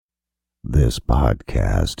This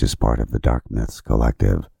podcast is part of the Dark Myths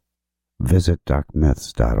Collective. Visit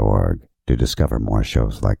darkmyths.org to discover more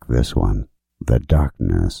shows like this one. The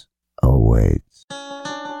darkness awaits.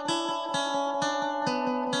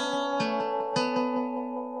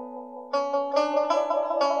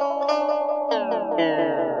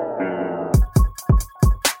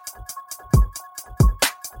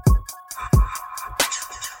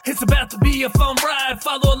 It's about to be a fun ride.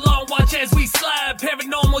 Follow along, watch as we slide.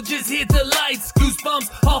 Paranormal just hit the lights.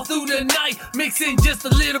 Goosebumps all through the night. Mixing just a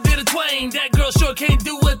little bit of twain. That girl sure can't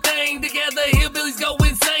do a thing. Together hillbillies go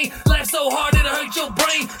insane. Laugh so hard it'll hurt your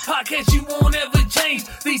brain. Podcast you won't ever change.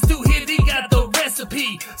 These two here, they got the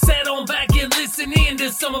recipe. Sit on back and listen in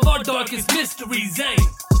to some of our darkest mysteries, eh?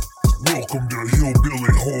 Welcome to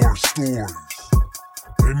Hillbilly Horror Stories.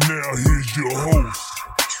 And now here's your hosts,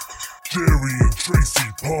 Jerry and Tracy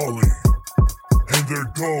Polly, and their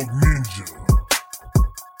dog Ninja.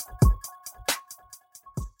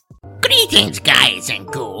 Greetings, guys and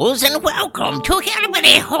ghouls, and welcome to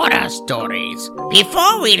Hillbilly Horror Stories.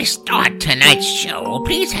 Before we start tonight's show,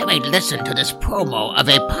 please have a listen to this promo of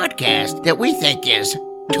a podcast that we think is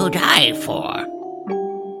to die for.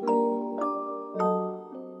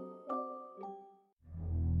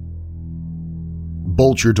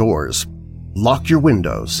 Bolt your doors, lock your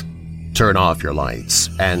windows, turn off your lights,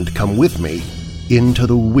 and come with me into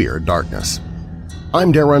the Weird Darkness.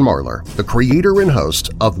 I'm Darren Marlar, the creator and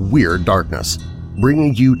host of Weird Darkness,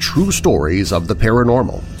 bringing you true stories of the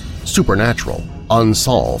paranormal, supernatural,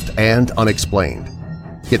 unsolved, and unexplained.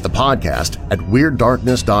 Get the podcast at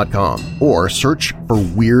WeirdDarkness.com or search for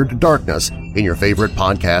Weird Darkness in your favorite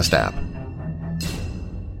podcast app.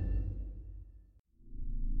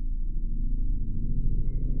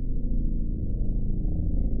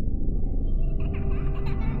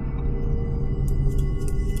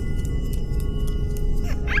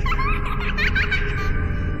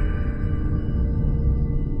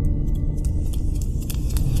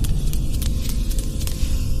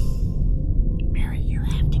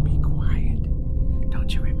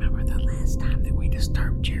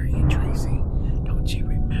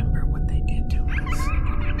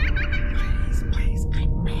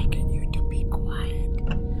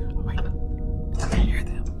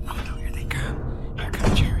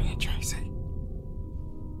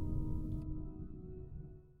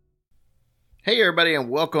 Hey everybody, and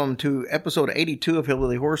welcome to episode 82 of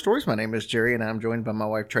Hillbilly Horror Stories. My name is Jerry and I'm joined by my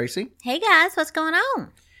wife Tracy. Hey guys, what's going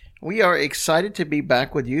on? We are excited to be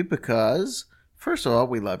back with you because, first of all,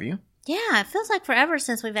 we love you. Yeah, it feels like forever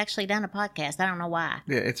since we've actually done a podcast. I don't know why.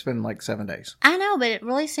 Yeah, it's been like 7 days. I know, but it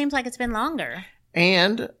really seems like it's been longer.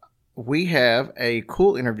 And we have a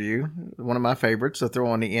cool interview, one of my favorites to throw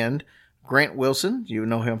on the end. Grant Wilson, you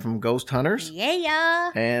know him from Ghost Hunters.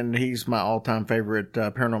 Yeah. And he's my all-time favorite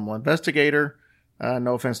paranormal investigator.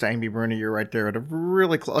 No offense to Amy Bruni, you're right there at a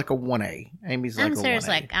really like a 1A. Amy's like I'm a serious, 1A.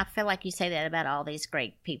 like I feel like you say that about all these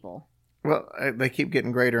great people. Well, they keep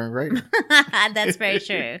getting greater and greater. That's very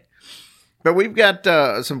true. But we've got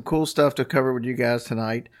some cool stuff to cover with you guys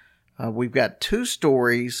tonight. We've got two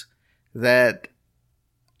stories that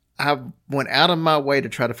I went out of my way to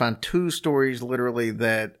try to find, two stories literally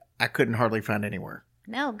that I couldn't hardly find anywhere.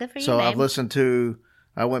 No, good for you, So babe.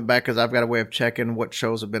 I went back because I've got a way of checking what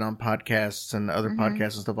shows have been on podcasts and other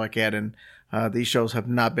podcasts and stuff like that. And these shows have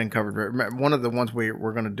not been covered. One of the ones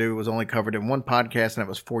we're going to do was only covered in one podcast, and it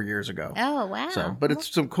was 4 years ago. Oh, wow. So, but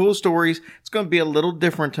it's some cool stories. It's going to be a little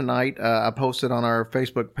different tonight. I posted on our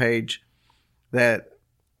Facebook page that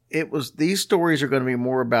these stories are going to be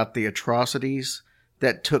more about the atrocities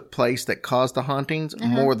that took place that caused the hauntings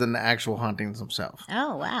more than the actual hauntings themselves.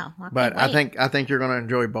 Oh, wow. But I think you're going to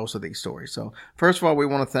enjoy both of these stories. So first of all, we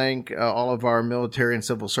want to thank all of our military and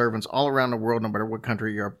civil servants all around the world, no matter what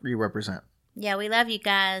country you represent. Yeah, we love you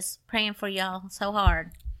guys. Praying for y'all so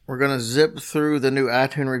hard. We're going to zip through the new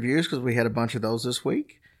iTunes reviews because we had a bunch of those this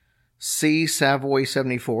week. C. Savoy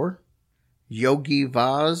 74, Yogi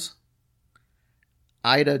Vaz,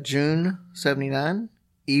 Ida June 79,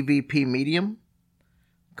 EVP Medium,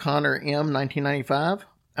 Connor M. 1995,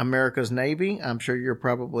 America's Navy. I'm sure you're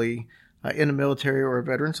probably in the military or a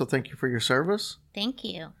veteran, so thank you for your service. Thank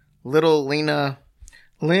you. Little Lena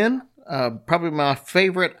Lynn, probably my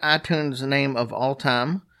favorite iTunes name of all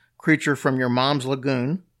time, Creature from Your Mom's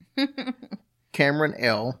Lagoon. Cameron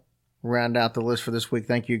L. round out the list for this week.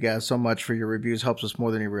 Thank you guys so much for your reviews. Helps us more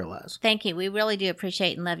than you realize. Thank you. We really do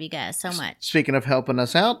appreciate and love you guys so much. Speaking of helping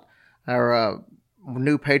us out, our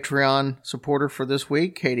new Patreon supporter for this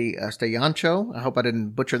week, Katie Stayancho. I hope I didn't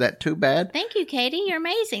butcher that too bad. Thank you, Katie. You're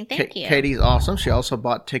amazing. Thank you. Katie's awesome. She also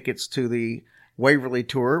bought tickets to the Waverly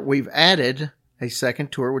tour. We've added a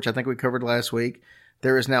second tour, which I think we covered last week.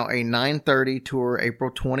 There is now a 9:30 tour April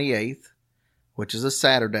 28th, which is a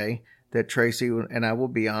Saturday, that Tracy and I will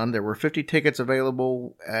be on. There were 50 tickets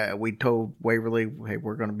available. We told Waverly, hey,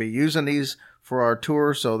 we're going to be using these for our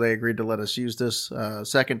tour, so they agreed to let us use this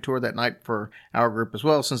second tour that night for our group as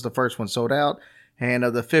well, since the first one sold out. And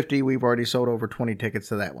of the 50, we've already sold over 20 tickets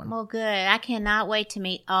to that one. Well, good. I cannot wait to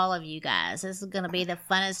meet all of you guys. This is going to be the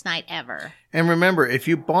funnest night ever. And remember, if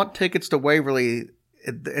you bought tickets to Waverly,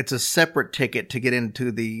 it's a separate ticket to get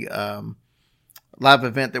into the live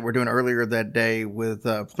event that we're doing earlier that day with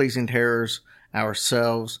Pleasing Terrors,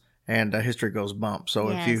 ourselves, and History Goes Bump. So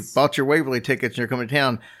if you bought your Waverly tickets and you're coming to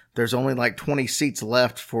town, there's only like 20 seats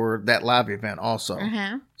left for that live event also.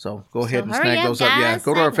 So go ahead and snag those up. Yeah,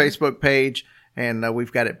 go to our Facebook page. And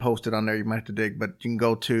we've got it posted on there. You might have to dig, but you can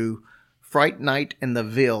go to Fright Night in the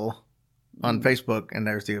Ville on Facebook, and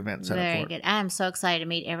there's the event set up for it. Very good. I'm so excited to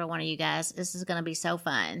meet every one of you guys. This is going to be so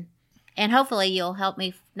fun. And hopefully you'll help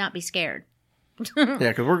me not be scared. Yeah,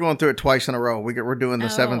 because we're going through it twice in a row. We're doing the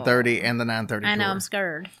 7:30 and the 9:30 I know, tour. I'm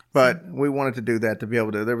scared. But we wanted to do that to be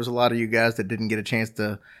able to. There was a lot of you guys that didn't get a chance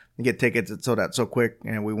to get tickets that sold out so quick,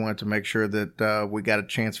 and we wanted to make sure that we got a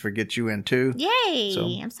chance to get you in too. Yay! So,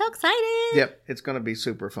 I'm so excited. Yep, it's going to be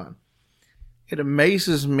super fun. It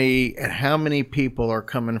amazes me at how many people are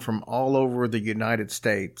coming from all over the United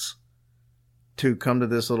States to come to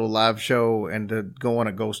this little live show and to go on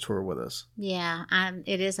a ghost tour with us. Yeah,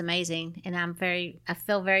 it is amazing, and I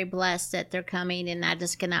feel very blessed that they're coming, and I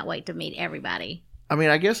just cannot wait to meet everybody. I mean,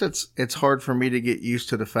 I guess it's hard for me to get used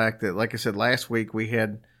to the fact that, like I said, last week we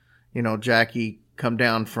had, Jackie come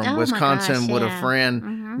down from Wisconsin with a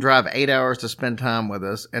friend, drive 8 hours to spend time with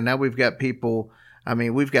us. And now we've got people,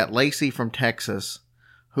 we've got Lacey from Texas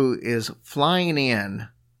who is flying in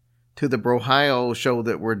to the Brohio show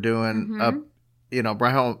that we're doing up, the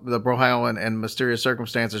Brohio and Mysterious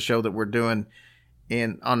Circumstances show that we're doing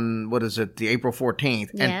on the April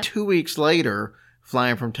 14th. Yep. And 2 weeks later,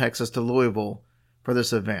 flying from Texas to Louisville for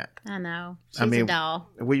this event. I know. She's a doll.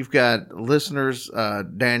 We've got listeners,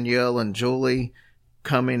 Danielle and Julie,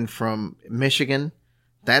 coming from Michigan.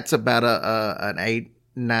 That's about an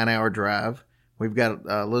 8-9 hour drive. We've got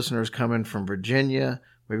listeners coming from Virginia.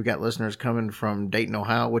 We've got listeners coming from Dayton,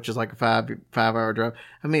 Ohio, which is like a 5 hour drive.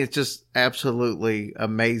 I mean, it's just absolutely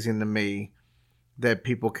amazing to me that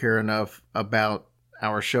people care enough about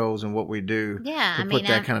our shows and what we do to put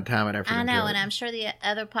that kind of time and effort into it. And I'm sure the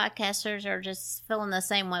other podcasters are just feeling the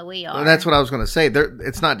same way we are. And that's what I was going to say.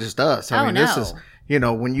 It's not just us. I mean, this is,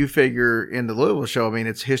 when you figure in the Louisville show,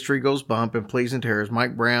 it's History Goes Bump and Pleasing Terrors,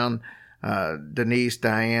 Mike Brown, Denise,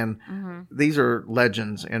 Diane. These are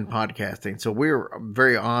legends in podcasting. So we're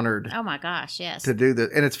very honored. Oh my gosh, yes. To do this.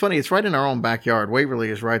 And it's funny, it's right in our own backyard. Waverly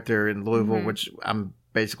is right there in Louisville, which I'm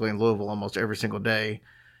basically in Louisville almost every single day.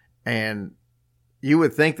 And you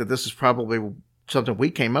would think that this is probably something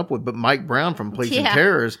we came up with, but Mike Brown from Pleasing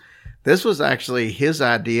Terrors, this was actually his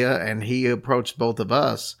idea, and he approached both of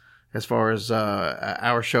us as far as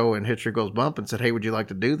our show and History Goes Bump and said, hey, would you like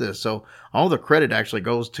to do this? So all the credit actually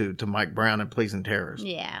goes to Mike Brown and Pleasing Terrors.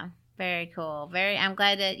 Yeah, very cool. I'm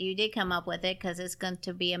glad that you did come up with it because it's going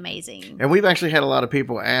to be amazing. And we've actually had a lot of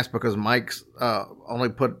people ask because Mike's only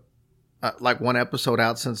put like one episode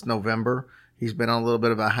out since November. He's been on a little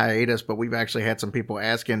bit of a hiatus, but we've actually had some people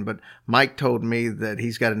asking. But Mike told me that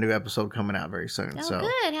he's got a new episode coming out very soon. Oh, so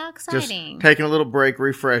good. How exciting. Just taking a little break,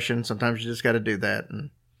 refreshing. Sometimes you just got to do that.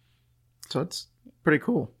 And so it's pretty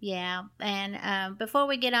cool. Yeah. And before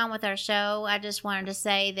we get on with our show, I just wanted to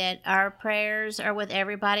say that our prayers are with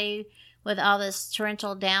everybody with all this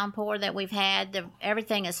torrential downpour that we've had.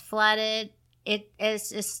 Everything is flooded.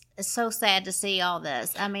 It's so sad to see all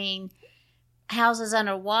this. I mean, houses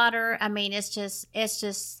underwater. I mean, it's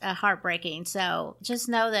just heartbreaking. So just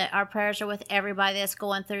know that our prayers are with everybody that's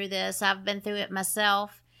going through this. I've been through it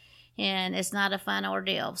myself, and it's not a fun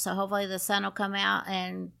ordeal. So hopefully the sun will come out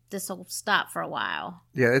and this will stop for a while.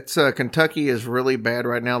 Yeah, it's Kentucky is really bad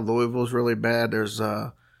right now. Louisville's really bad. There's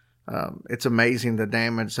it's amazing the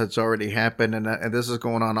damage that's already happened, and this is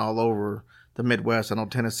going on all over the Midwest. I know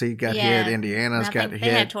Tennessee got hit. Indiana's got hit. They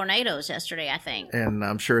had tornadoes yesterday, I think. And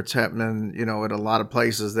I'm sure it's happening, at a lot of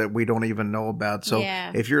places that we don't even know about. So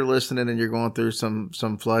if you're listening and you're going through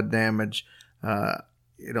some flood damage,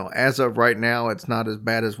 as of right now, it's not as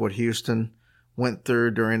bad as what Houston went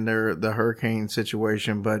through during the hurricane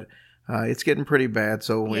situation, but it's getting pretty bad.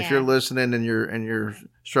 So if you're listening and you're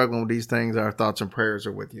struggling with these things, our thoughts and prayers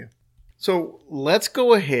are with you. So let's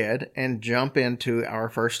go ahead and jump into our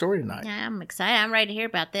first story tonight. Yeah, I'm excited. I'm ready to hear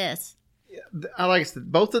about this. I like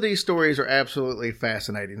both of these stories are absolutely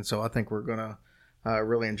fascinating. So I think we're gonna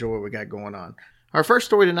really enjoy what we got going on. Our first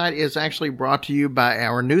story tonight is actually brought to you by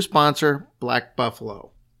our new sponsor, Black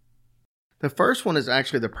Buffalo. The first one is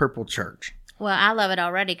actually the Purple Church. Well, I love it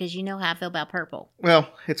already because you know how I feel about purple. Well,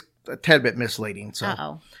 it's a tad bit misleading.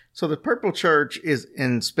 Uh-oh. So the Purple Church is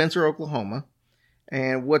in Spencer, Oklahoma.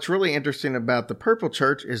 And what's really interesting about the Purple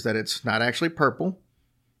Church is that it's not actually purple.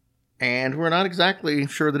 And we're not exactly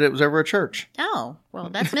sure that it was ever a church. Oh, well,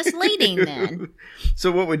 that's misleading then.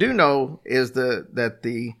 So what we do know is that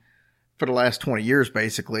for the last 20 years,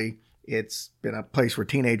 basically, it's been a place where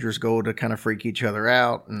teenagers go to kind of freak each other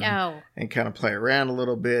out and kind of play around a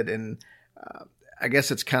little bit. And I guess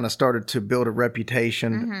it's kind of started to build a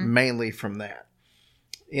reputation mainly from that.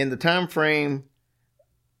 In the time frame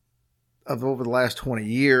of over the last 20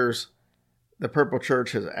 years, the Purple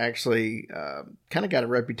Church has actually kind of got a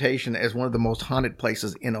reputation as one of the most haunted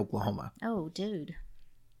places in Oklahoma. Oh, dude.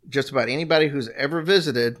 Just about anybody who's ever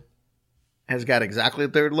visited has got exactly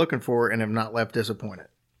what they're looking for and have not left disappointed.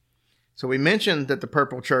 So we mentioned that the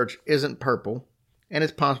Purple Church isn't purple, and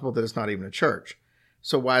it's possible that it's not even a church.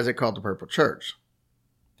 So why is it called the Purple Church?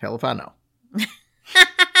 Hell if I know.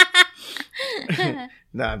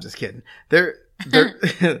 No, I'm just kidding. There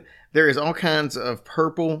is all kinds of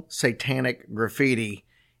purple satanic graffiti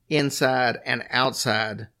inside and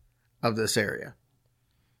outside of this area.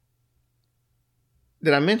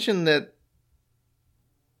 Did I mention that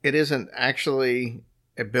it isn't actually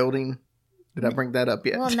a building? Did I bring that up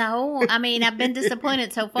yet? Well, no. I mean, I've been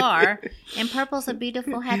disappointed so far. And purple's a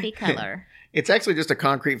beautiful, happy color. It's actually just a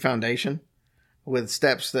concrete foundation with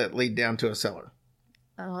steps that lead down to a cellar.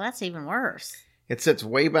 Oh, that's even worse. It sits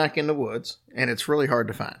way back in the woods, and it's really hard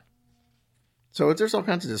to find. So there's all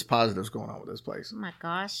kinds of just positives going on with this place. Oh, my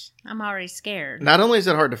gosh. I'm already scared. Not only is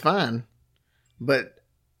it hard to find, but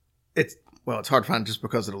it's hard to find just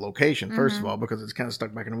because of the location, first of all, because it's kind of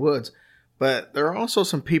stuck back in the woods. But there are also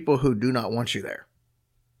some people who do not want you there.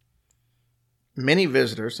 Many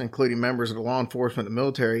visitors, including members of the law enforcement and the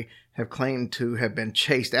military, have claimed to have been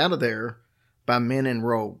chased out of there by men in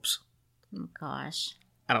robes. Oh, gosh.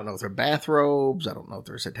 I don't know if they're bathrobes. I don't know if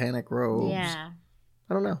they're satanic robes. Yeah.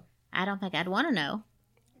 I don't know. I don't think I'd want to know.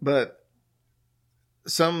 But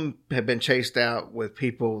some have been chased out with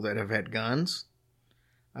people that have had guns.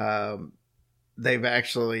 They've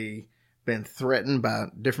actually been threatened by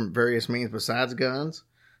different various means besides guns.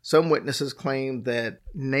 Some witnesses claim that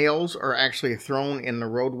nails are actually thrown in the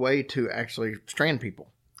roadway to actually strand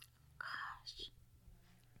people. Gosh.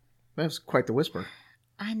 That's quite the whisper.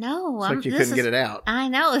 I know. It's like you couldn't get it out. I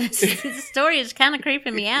know. This story is kind of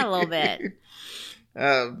creeping me out a little bit.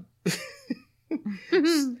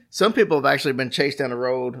 Some people have actually been chased down the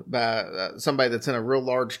road by somebody that's in a real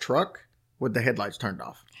large truck with the headlights turned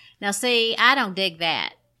off. Now, see, I don't dig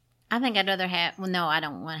that. I think I'd rather have... Well, no, I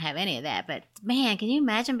don't want to have any of that. But, man, can you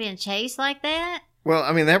imagine being chased like that? Well,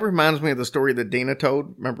 I mean, that reminds me of the story that Dina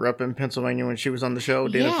told. Remember up in Pennsylvania when she was on the show?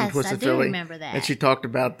 Dina yes, from Twisted I do Philly? remember that. And she talked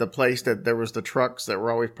about the place that there was the trucks that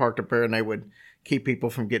were always parked up there, and they would keep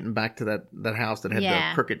people from getting back to that house that had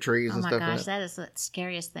the crooked trees and stuff. Oh, my gosh, in it. that is the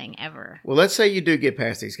scariest thing ever. Well, let's say you do get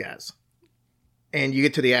past these guys, and you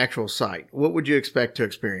get to the actual site. What would you expect to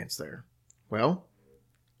experience there? Well,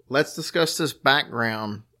 let's discuss this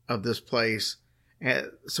background of this place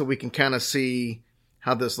so we can kind of see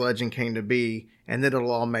how this legend came to be, and then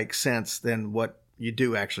it'll all make sense than what you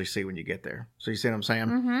do actually see when you get there. So you see what I'm saying?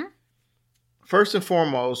 Mm-hmm. First and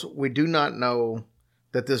foremost, we do not know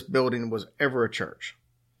that this building was ever a church.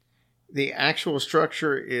 The actual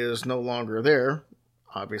structure is no longer there,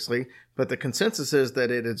 obviously, but the consensus is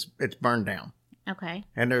that it's burned down. Okay.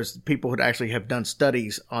 And there's people who actually have done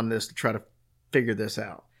studies on this to try to figure this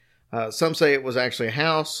out. Some say it was actually a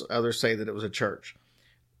house. Others say that it was a church.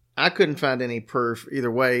 I couldn't find any proof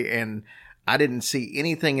either way, and I didn't see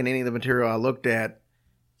anything in any of the material I looked at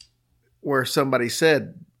where somebody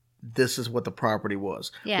said this is what the property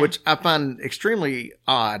was. Yeah. Which I find extremely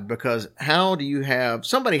odd, because how do you have...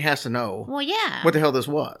 Somebody has to know what the hell this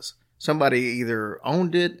was. Somebody either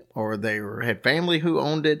owned it or they had family who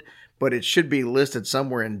owned it, but it should be listed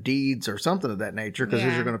somewhere in deeds or something of that nature, because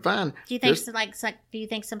as you're going to find... Do you think do you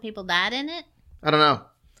think some people died in it? I don't know.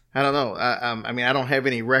 I mean, I don't have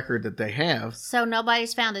any record that they have. So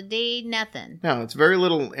nobody's found a deed, nothing? No, it's very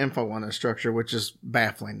little info on the structure, which is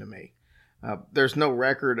baffling to me. There's no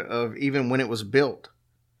record of even when it was built.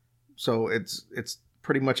 So it's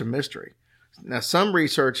pretty much a mystery. Now, some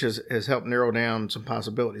research has helped narrow down some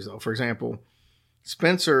possibilities, though. For example,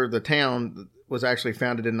 Spencer, the town, was actually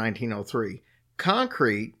founded in 1903.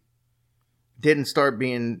 Concrete didn't start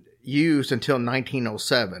being used until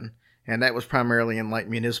 1907. And that was primarily in like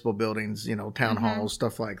municipal buildings, town halls,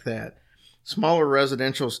 stuff like that. Smaller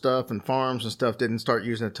residential stuff and farms and stuff didn't start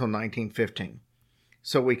using it until 1915.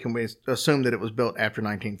 So we can assume that it was built after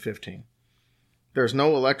 1915. There's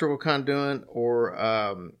no electrical conduit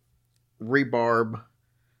or rebarb.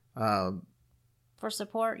 For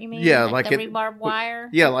support, you mean? Yeah, like the rebarb wire?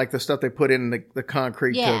 Yeah, like the stuff they put in the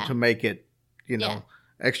concrete Yeah. to make it,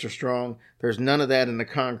 extra strong. There's none of that in the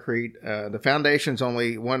concrete. The foundation's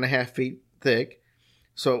only 1.5 feet thick,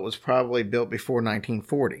 so it was probably built before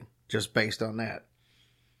 1940, just based on that.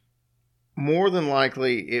 More than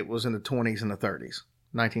likely, it was in the 20s and the 30s,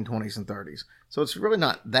 1920s and 30s. So it's really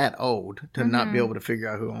not that old to not be able to figure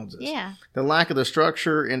out who owns this. Yeah. The lack of the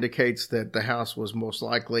structure indicates that the house was most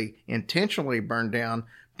likely intentionally burned down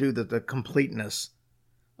due to the completeness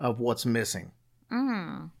of what's missing.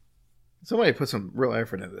 Somebody put some real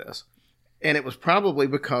effort into this. And it was probably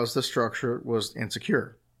because the structure was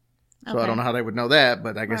insecure. So I don't know how they would know that,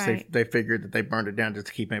 but I guess they figured that they burned it down just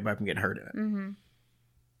to keep anybody from getting hurt in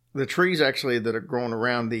it. The trees actually that are growing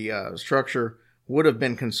around the structure would have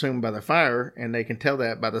been consumed by the fire, and they can tell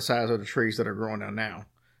that by the size of the trees that are growing down now,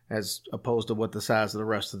 as opposed to what the size of the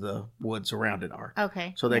rest of the woods around it are.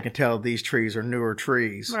 Okay. So they can tell these trees are newer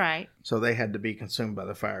trees. Right. So they had to be consumed by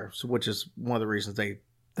the fire, so which is one of the reasons they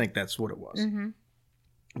think that's what it was.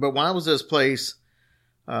 But why was this place,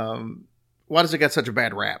 why does it get such a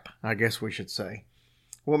bad rap, I guess we should say?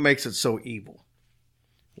 What makes it so evil?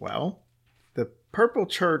 Well, the Purple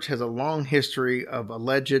Church has a long history of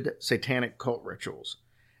alleged satanic cult rituals,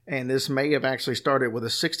 and this may have actually started with a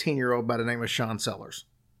 16-year-old by the name of Sean Sellers.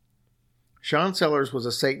 Sean Sellers was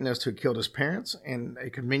a Satanist who killed his parents and a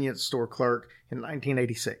convenience store clerk in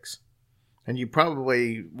 1986. And you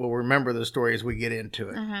probably will remember the story as we get into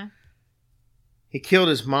it. He killed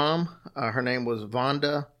his mom. Her name was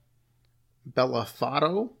Vonda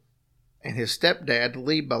Bellafato, and his stepdad,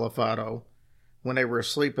 Lee Bellafato, when they were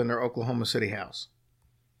asleep in their Oklahoma City house.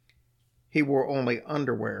 He wore only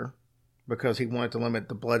underwear because he wanted to limit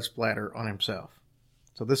the blood splatter on himself.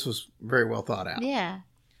 So this was very well thought out. Yeah.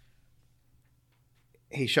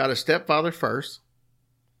 He shot his stepfather first.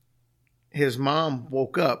 His mom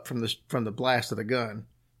woke up from the blast of the gun,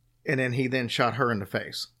 and then he shot her in the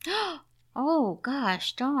face. Oh,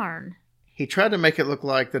 gosh, darn. He tried to make it look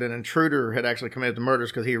like that an intruder had actually committed the murders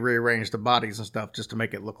because he rearranged the bodies and stuff just to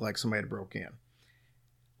make it look like somebody had broke in.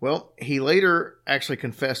 Well, he later actually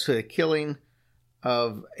confessed to the killing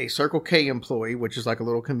of a Circle K employee, which is like a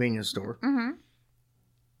little convenience store.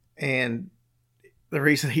 And the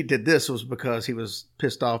reason he did this was because he was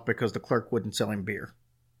pissed off because the clerk wouldn't sell him beer.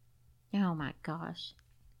 Oh, my gosh.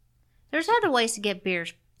 There's other ways to get beer,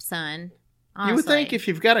 son. Honestly. You would think if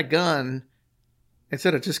you've got a gun,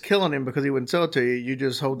 instead of just killing him because he wouldn't sell it to you, you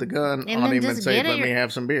just hold the gun on him and say, let me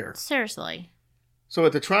have some beer. Seriously. So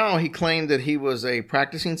at the trial, he claimed that he was a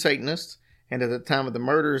practicing Satanist, and at the time of the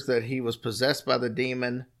murders that he was possessed by the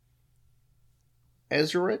demon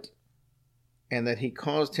Ezeret, and that he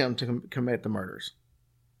caused him to commit the murders.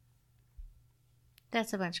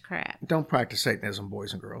 That's a bunch of crap. Don't practice Satanism,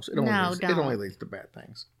 boys and girls. It don't. only leads to bad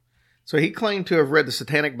things. So he claimed to have read the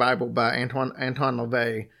Satanic Bible by Antoine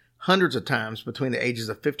LaVey hundreds of times between the ages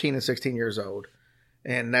of 15 and 16 years old,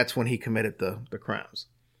 and that's when he committed the crimes.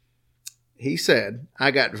 He said, I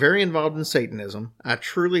got very involved in Satanism. I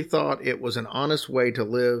truly thought it was an honest way to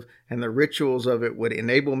live, and the rituals of it would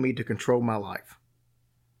enable me to control my life.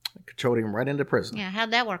 It controlled him right into prison. Yeah,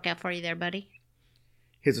 how'd that work out for you there, buddy?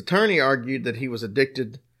 His attorney argued that he was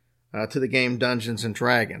addicted to the game Dungeons and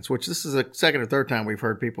Dragons, which this is the second or third time we've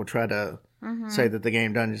heard people try to say that the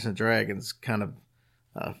game Dungeons and Dragons kind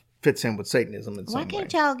of fits in with Satanism in some way. Why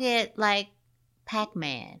can't y'all get, like,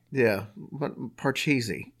 Pac-Man? Yeah, but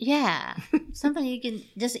Parcheesi. Yeah, something you can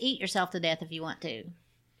just eat yourself to death if you want to.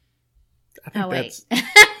 I think wait.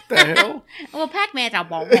 The hell? Well, Pac-Man's all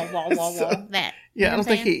wah, wah, wah, wah, wah, that. Yeah, I don't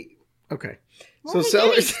think he... Okay. So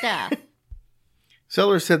Sellers... stuff.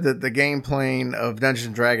 Sellers said that the game playing of Dungeons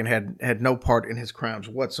and Dragons had no part in his crimes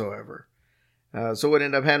whatsoever. So what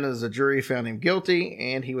ended up happening is the jury found him guilty,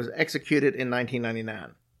 and he was executed in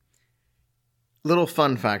 1999. Little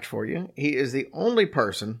fun fact for you. He is the only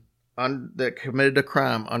person that committed a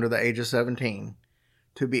crime under the age of 17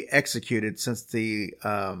 to be executed since the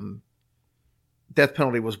death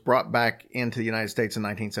penalty was brought back into the United States in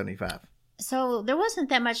 1975. So there wasn't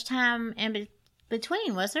that much time in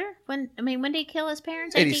between, was there? When did he kill his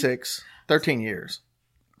parents? 86. 13 years.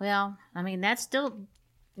 Well, that's still,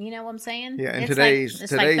 you know what I'm saying? Yeah, in it's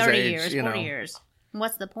today's like 30 age, years, 40 years.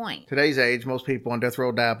 What's the point? Today's age, most people on death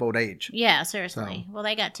row die of old age. Yeah, seriously. Well,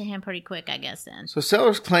 they got to him pretty quick, I guess, then. So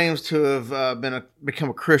Sellers claims to have become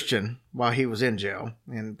a Christian while he was in jail,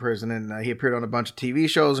 in prison, and he appeared on a bunch of TV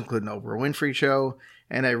shows, including Oprah Winfrey Show,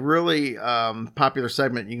 and a really popular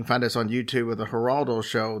segment, you can find this on YouTube, with the Geraldo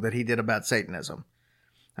Show that he did about Satanism.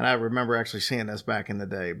 And I remember actually seeing this back in the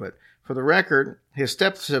day. But for the record, his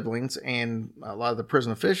step-siblings and a lot of the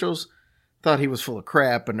prison officials thought he was full of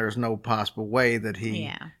crap, and there's no possible way that he...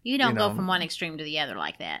 Yeah. You don't go from one extreme to the other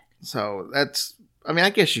like that. So that's... I mean, I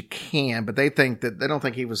guess you can, but they don't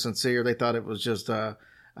think he was sincere. They thought it was just a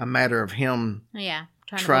matter of him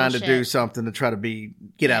trying to do something to try to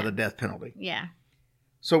get out of the death penalty. Yeah.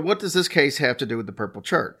 So what does this case have to do with the Purple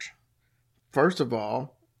Church? First of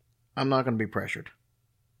all, I'm not going to be pressured.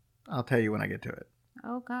 I'll tell you when I get to it.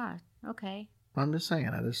 Oh, God. Okay. I'm just saying.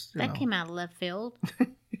 That came out of left field.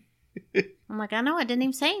 I'm like, I know I didn't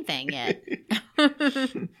even say anything yet.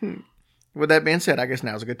 With that being said, I guess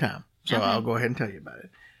now's a good time. So Okay. I'll go ahead and tell you about it.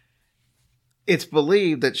 It's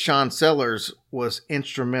believed that Sean Sellers was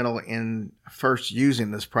instrumental in first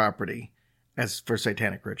using this property for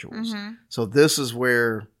satanic rituals. Mm-hmm. So this is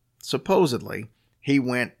where supposedly he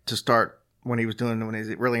went to start when he was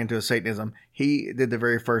really into Satanism. He did the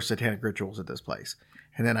very first satanic rituals at this place.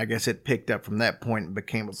 And then I guess it picked up from that point and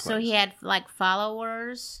became a place. So he had, like,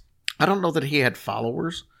 followers? I don't know that he had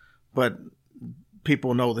followers, but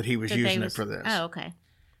people know that he was using it for this. Oh, okay.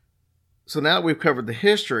 So now that we've covered the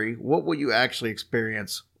history, what will you actually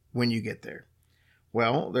experience when you get there?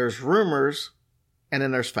 Well, there's rumors and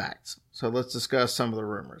then there's facts. So let's discuss some of the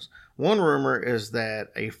rumors. One rumor is that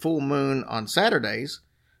a full moon on Saturdays,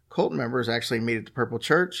 cult members actually meet at the Purple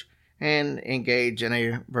Church and engage in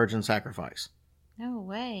a virgin sacrifice. No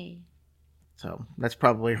way. So that's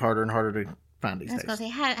probably harder and harder to find these I was days. going to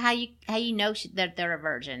say, how you know that they're a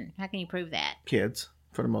virgin? How can you prove that? Kids,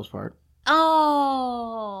 for the most part.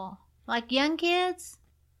 Oh, like young kids?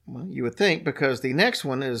 Well, you would think, because the next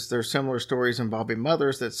one is there's similar stories involving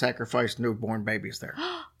mothers that sacrifice newborn babies there.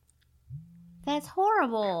 That's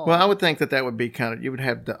horrible. Well, I would think that would be you would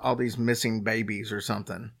have all these missing babies or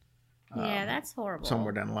something. Yeah, that's horrible.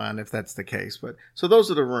 Somewhere down the line, if that's the case. But so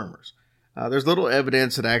those are the rumors. There's little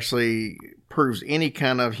evidence that actually proves any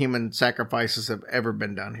kind of human sacrifices have ever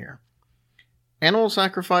been done here. Animal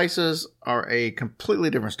sacrifices are a completely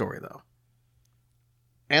different story, though.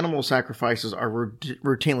 Animal sacrifices are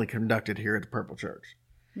routinely conducted here at the Purple Church.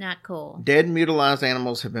 Not cool. Dead, mutilated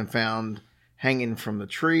animals have been found hanging from the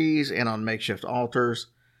trees and on makeshift altars.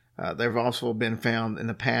 They've also been found in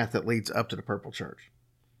the path that leads up to the Purple Church.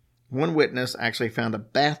 One witness actually found a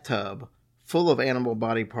bathtub full of animal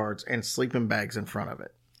body parts and sleeping bags in front of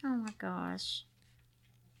it. Oh my gosh.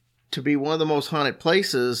 To be one of the most haunted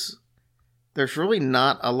places, there's really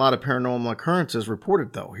not a lot of paranormal occurrences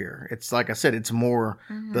reported, though, here. It's like I said, it's more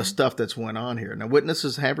the stuff that's went on here. Now,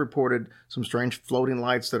 witnesses have reported some strange floating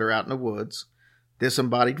lights that are out in the woods,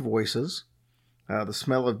 disembodied voices. The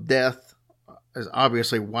smell of death is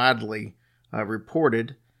obviously widely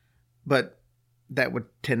reported, but that would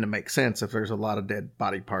tend to make sense if there's a lot of dead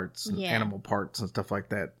body parts and animal parts and stuff like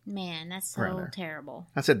that. Man, that's so terrible.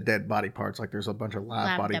 I said dead body parts like there's a bunch of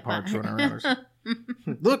live body parts running around or something.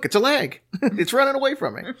 Look, it's a leg. It's running away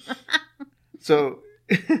from me. So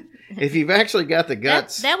if you've actually got the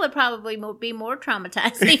guts... That would probably be more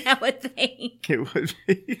traumatizing, I would think. It would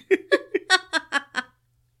be.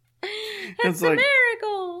 That's a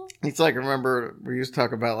miracle. It's like, remember, we used to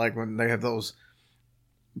talk about like when they have those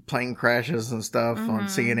plane crashes and stuff on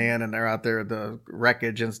CNN, and they're out there at the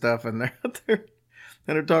wreckage and stuff, and they're out there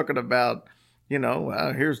and they're talking about,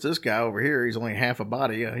 here's this guy over here. He's only half a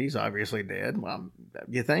body. He's obviously dead. Well,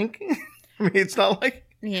 you think? I mean, it's not like...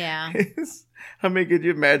 Yeah. I mean, could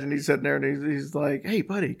you imagine he's sitting there and he's like, hey,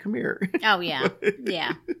 buddy, come here. Oh, yeah.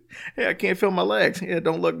 Yeah. Hey, I can't feel my legs. Yeah,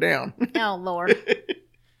 don't look down. Oh, Lord.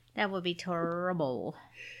 That would be terrible.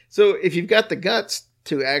 So if you've got the guts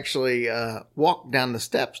to actually walk down the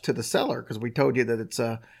steps to the cellar, because we told you that it's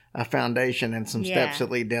a foundation and some steps that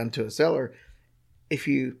lead down to a cellar. If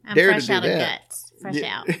you dare to do that, guts. Fresh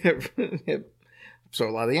out. So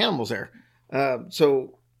a lot of the animals there.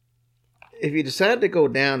 So if you decide to go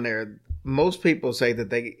down there, most people say that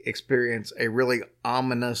they experience a really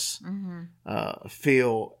ominous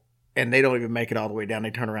feel, and they don't even make it all the way down.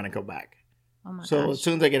 They turn around and go back. Oh my So gosh. as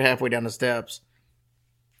soon as they get halfway down the steps,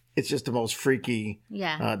 it's just the most freaky,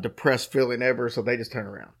 depressed feeling ever. So they just turn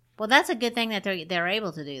around. Well, that's a good thing that they're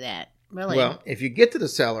able to do that. Really. Well, if you get to the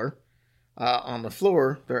cellar, on the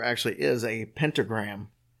floor, there actually is a pentagram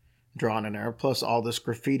drawn in there. Plus all this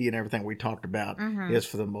graffiti and everything we talked about is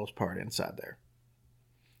for the most part inside there.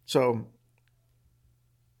 So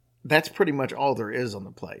that's pretty much all there is on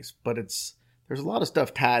the place. But there's a lot of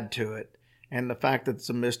stuff tied to it. And the fact that it's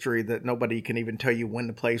a mystery that nobody can even tell you when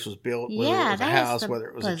the place was built, whether it was a house, whether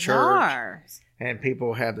it was a church. And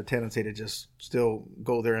people have the tendency to just still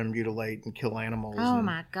go there and mutilate and kill animals. Oh,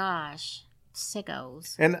 my gosh.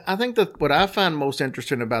 Sickos. And I think that what I find most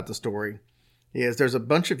interesting about the story is there's a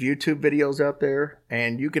bunch of YouTube videos out there,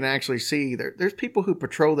 and you can actually see there's people who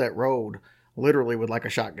patrol that road literally with like a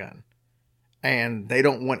shotgun. And they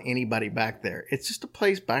don't want anybody back there. It's just a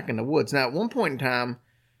place back in the woods. Now, at one point in time,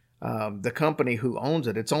 the company who owns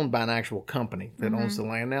it's owned by an actual company that owns the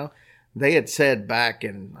land now. They had said back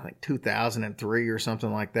in like 2003 or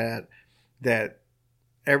something like that, that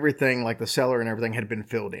everything, like the cellar and everything, had been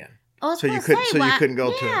filled in. So you couldn't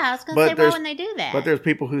go to it. Yeah, I was going to say, why wouldn't they do that? But there's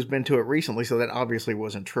people who's been to it recently, so that obviously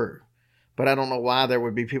wasn't true. But I don't know why there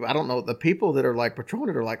would be people. I don't know. The people that are like patrolling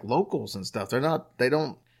it are like locals and stuff. They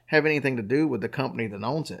don't have anything to do with the company that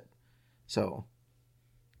owns it. So.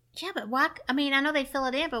 Yeah, but why? I mean, I know they fill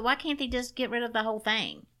it in, but why can't they just get rid of the whole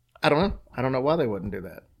thing? I don't know. I don't know why they wouldn't do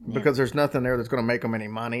that. Yeah. Because there's nothing there that's going to make them any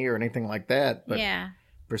money or anything like that. But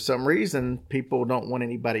for some reason, people don't want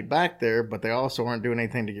anybody back there, but they also aren't doing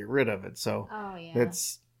anything to get rid of it. So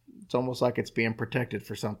it's almost like it's being protected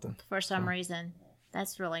for something. For some reason.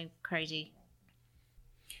 That's really crazy.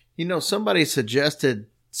 You know, somebody suggested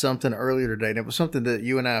something earlier today, and it was something that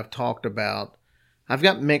you and I have talked about. I've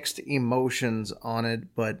got mixed emotions on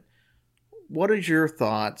it, but what is your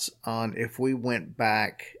thoughts on if we went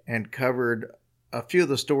back and covered a few of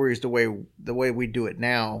the stories the way we do it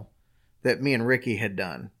now that me and Ricky had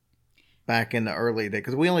done back in the early day?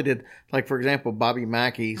 Because we only did, like, for example, Bobby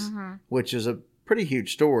Mackey's, which is a pretty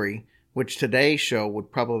huge story, which today's show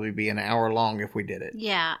would probably be an hour long if we did it.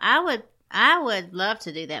 Yeah, I would love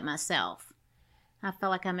to do that myself. I feel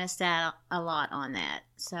like I missed out a lot on that.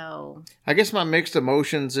 So I guess my mixed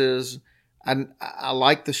emotions is I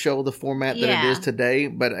like the show, the format that it is today,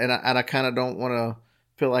 but I kind of don't want to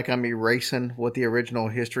feel like I'm erasing what the original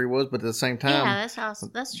history was. But at the same time,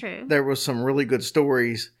 that's true. There was some really good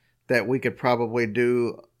stories that we could probably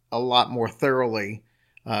do a lot more thoroughly.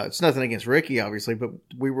 It's nothing against Ricky, obviously, but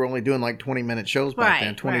we were only doing like 20-minute shows back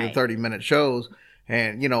then, 20 to 30-minute shows.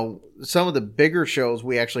 And, you know, some of the bigger shows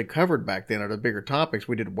we actually covered back then are the bigger topics.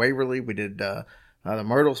 We did Waverly. We did the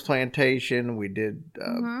Myrtles Plantation. We did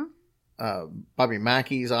Bobby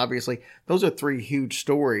Mackey's, obviously. Those are 3 huge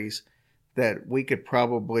stories that we could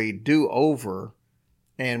probably do over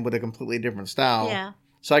and with a completely different style. Yeah.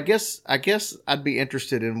 So I guess I'd be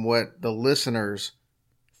interested in what the listeners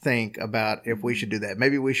think about if we should do that.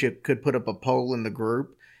 Maybe we could put up a poll in the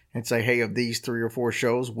group and say, hey, of these 3 or 4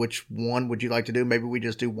 shows, which one would you like to do? Maybe we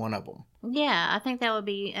just do one of them. Yeah, I think that would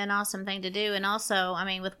be an awesome thing to do. And also, I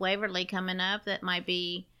mean, with Waverly coming up, that might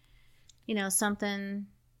be, you know, something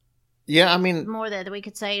Yeah, I mean, more that we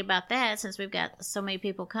could say about that since we've got so many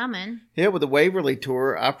people coming. Yeah, with the Waverly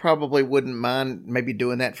tour, I probably wouldn't mind maybe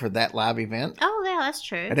doing that for that live event. Oh, yeah, that's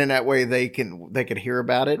true. And then that way they could hear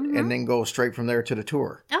about it and then go straight from there to the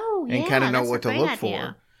tour. Oh, yeah, and kind of know what to look idea.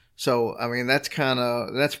 for. So, I mean, that's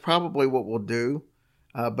probably what we'll do.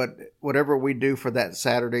 But whatever we do for that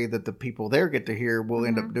Saturday that the people there get to hear, we'll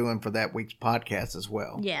end up doing for that week's podcast as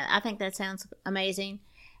well. Yeah, I think that sounds amazing.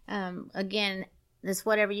 Again, it's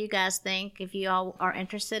whatever you guys think. If you all are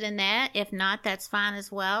interested in that. If not, that's fine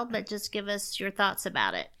as well. But just give us your thoughts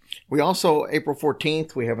about it. We also, April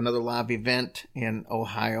 14th, we have another live event in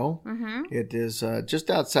Ohio. Mm-hmm. It is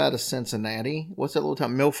just outside of Cincinnati. What's that little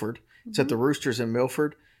town? Milford. It's at the Roosters in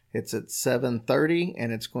Milford. It's at 7:30,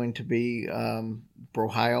 and it's going to be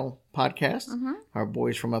Brohio podcast. Our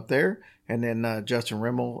boys from up there. And then Justin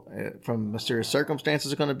Rimmel from Mysterious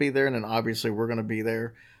Circumstances are going to be there. And then obviously we're going to be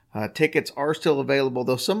there. Tickets are still available,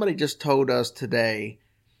 though somebody just told us today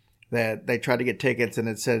that they tried to get tickets and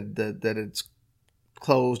it said that it's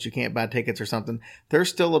closed. You can't buy tickets or something. There's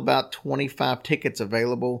still about 25 tickets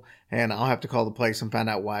available, and I'll have to call the place and find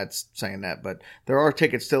out why it's saying that. But there are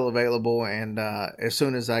tickets still available, and as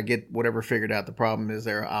soon as I get whatever figured out the problem is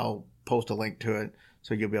there, I'll post a link to it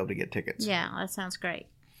so you'll be able to get tickets. Yeah, that sounds great.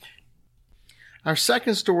 Our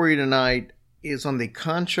second story tonight is on the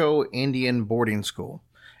Concho Indian Boarding School.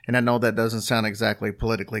 And I know that doesn't sound exactly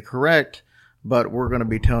politically correct, but we're going to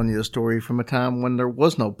be telling you a story from a time when there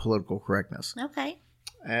was no political correctness. Okay.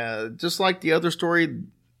 Just like the other story,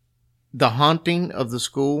 the haunting of the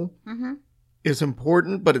school is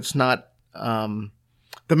important, but it's not.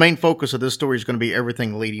 The main focus of this story is going to be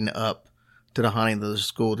everything leading up to the haunting of the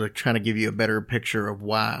school to try to give you a better picture of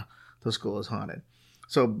why the school is haunted.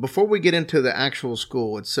 So before we get into the actual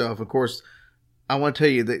school itself, of course, I want to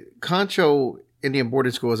tell you that Concho Indian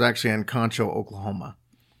Boarding School is actually in Concho, Oklahoma.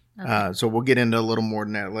 Okay. So we'll get into a little more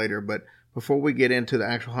than that later. But before we get into the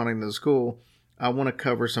actual haunting of the school, I want to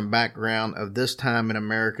cover some background of this time in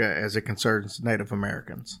America as it concerns Native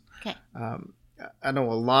Americans. Okay. I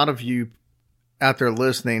know a lot of you out there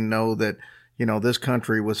listening know that, this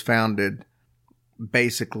country was founded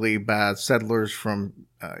basically by settlers from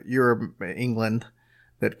Europe, England,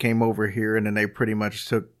 that came over here, and then they pretty much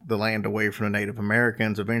took the land away from the Native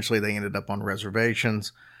Americans. Eventually, they ended up on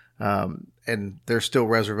reservations, and there's still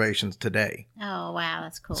reservations today. Oh, wow,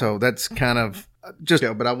 that's cool. So that's kind of just,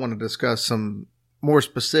 but I want to discuss some more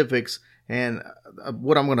specifics. And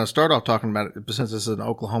what I'm going to start off talking about, since this is an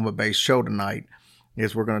Oklahoma-based show tonight,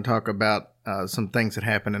 is we're going to talk about some things that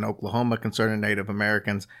happened in Oklahoma concerning Native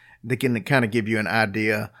Americans that can kind of give you an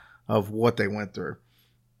idea of what they went through.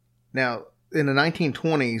 Now, in the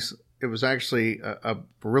 1920s, it was actually a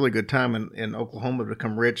really good time in Oklahoma to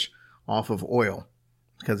become rich off of oil,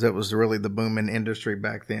 because it was really the booming industry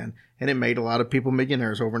back then. And it made a lot of people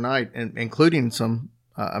millionaires overnight, including some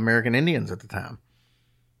American Indians at the time.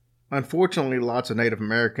 Unfortunately, lots of Native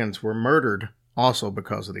Americans were murdered also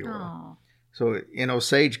because of the oil. Oh. So in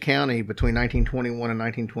Osage County, between 1921 and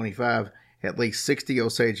 1925, at least 60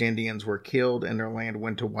 Osage Indians were killed and their land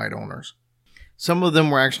went to white owners. Some of them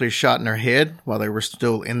were actually shot in their head while they were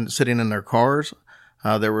still sitting in their cars.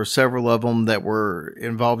 There were several of them that were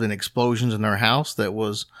involved in explosions in their house that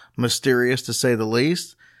was mysterious, to say the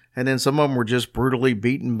least. And then some of them were just brutally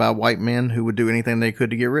beaten by white men who would do anything they could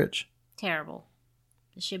to get rich. Terrible.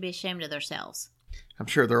 They should be ashamed of themselves. I'm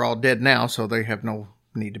sure they're all dead now, so they have no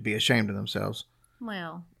need to be ashamed of themselves.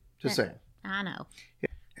 Well, Just saying. I know.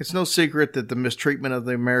 It's no secret that the mistreatment of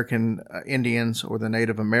the American Indians or the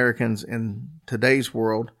Native Americans in today's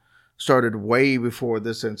world started way before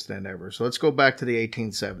this incident ever. So let's go back to the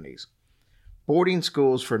 1870s. Boarding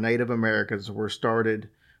schools for Native Americans were started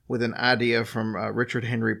with an idea from Richard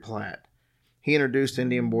Henry Platt. He introduced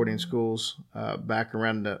Indian boarding schools back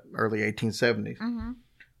around the early 1870s. Mm-hmm.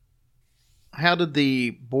 How did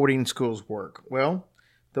the boarding schools work? Well,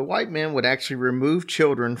 the white men would actually remove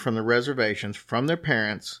children from the reservations from their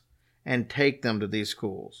parents and take them to these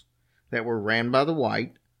schools that were ran by the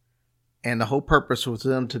white. And the whole purpose was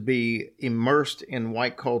them to be immersed in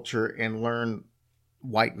white culture and learn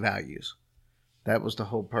white values. That was the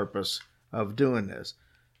whole purpose of doing this.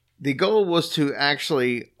 The goal was to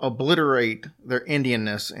actually obliterate their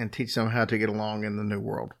Indianness and teach them how to get along in the New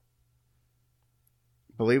World.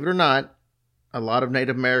 Believe it or not, a lot of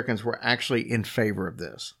Native Americans were actually in favor of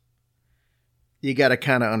this. You got to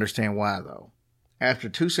kind of understand why, though. After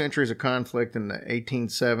 2 centuries of conflict in the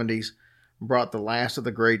 1870s, brought the last of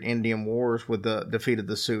the great Indian wars with the defeat of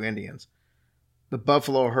the Sioux Indians. The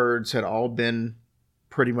buffalo herds had all been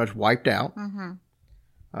pretty much wiped out. Mm-hmm.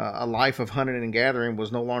 A life of hunting and gathering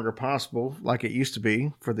was no longer possible like it used to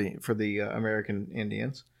be for the American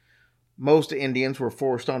Indians. Most Indians were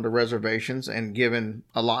forced onto reservations and given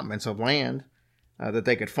allotments of land that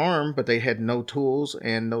they could farm, but they had no tools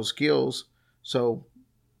and no skills, so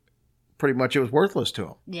pretty much it was worthless to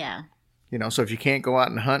them. Yeah. So if you can't go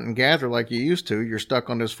out and hunt and gather like you used to, you're stuck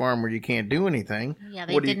on this farm where you can't do anything. Yeah,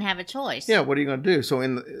 they didn't have a choice. Yeah, what are you going to do? So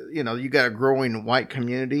you got a growing white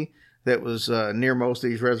community that was near most of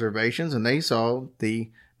these reservations, and they saw the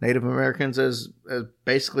Native Americans as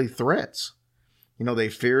basically threats. They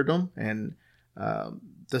feared them, and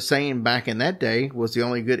the saying back in that day was the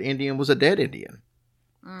only good Indian was a dead Indian.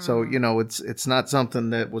 So, it's not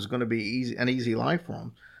something that was going to be an easy life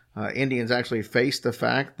for them. Indians actually faced the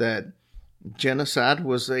fact that genocide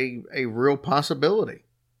was a real possibility.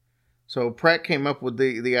 So Pratt came up with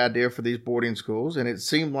the idea for these boarding schools, and it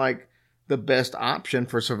seemed like the best option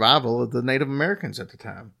for survival of the Native Americans at the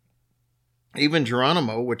time. Even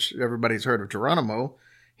Geronimo, which everybody's heard of Geronimo,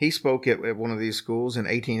 he spoke at one of these schools in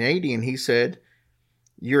 1880, and he said,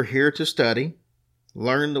 "You're here to study,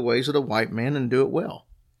 learn the ways of the white man, and do it well."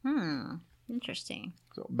 Interesting.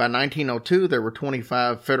 So by 1902, there were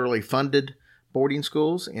 25 federally funded boarding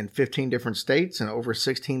schools in 15 different states and over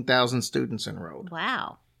 16,000 students enrolled.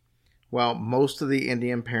 Wow. While most of the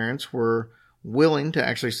Indian parents were willing to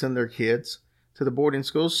actually send their kids to the boarding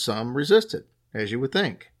schools, some resisted, as you would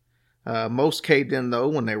think. Most caved in, though,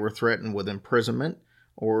 when they were threatened with imprisonment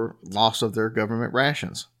or loss of their government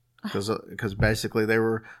rations. Because basically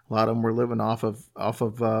a lot of them were living off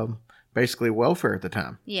of basically welfare at the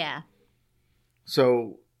time. Yeah.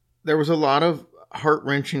 So there was a lot of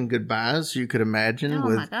heart-wrenching goodbyes you could imagine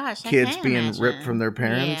with kids being ripped from their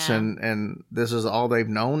parents, and this is all they've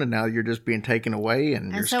known, and now you're just being taken away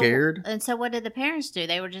and you're scared. And so what did the parents do?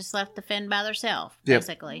 They were just left to fend by themselves,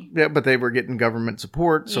 basically. Yeah, but they were getting government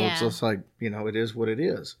support, so it's just like, it is what it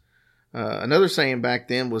is. Another saying back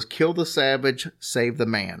then was kill the savage, save the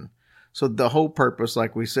man. So the whole purpose,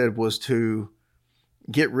 like we said, was to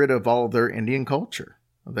get rid of all of their Indian culture.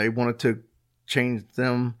 They wanted to change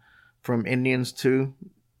them from Indians to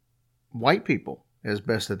white people as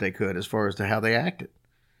best that they could as far as to how they acted.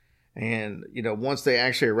 And, once they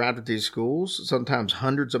actually arrived at these schools, sometimes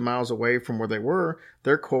hundreds of miles away from where they were,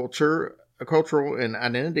 their cultural and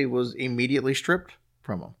identity was immediately stripped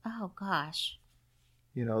from them. Oh, gosh.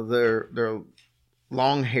 Their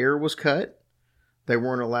long hair was cut. They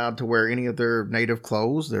weren't allowed to wear any of their native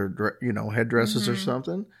clothes, their, headdresses or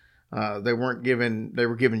something. They were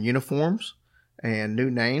given uniforms and new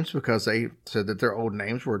names because they said that their old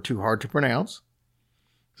names were too hard to pronounce.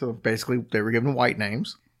 So basically they were given white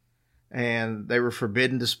names, and they were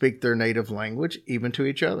forbidden to speak their native language, even to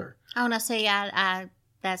each other. Oh, no, see, I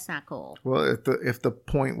that's not cool. Well, if the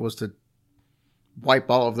point was to wipe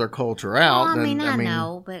all of their culture out, well, I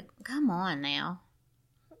know, but come on now.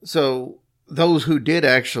 So those who did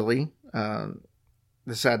actually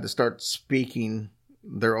decide to start speaking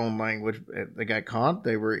their own language, they got caught.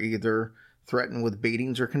 They were either threatened with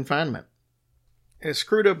beatings or confinement. As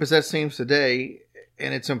screwed up as that seems today,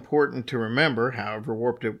 and it's important to remember, however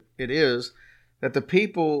warped it is, that the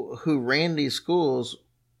people who ran these schools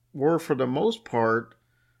were, for the most part,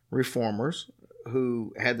 reformers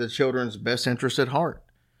who had the children's best interest at heart.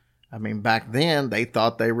 I mean, back then, they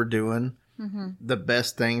thought they were doing the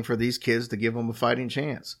best thing for these kids to give them a fighting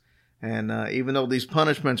chance. And even though these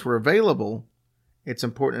punishments were available, it's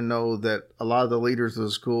important to know that a lot of the leaders of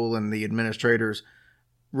the school and the administrators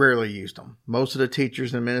rarely used them. Most of the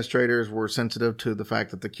teachers and administrators were sensitive to the fact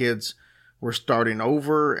that the kids were starting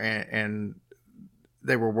over and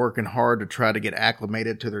they were working hard to try to get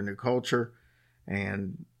acclimated to their new culture.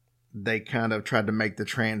 And they kind of tried to make the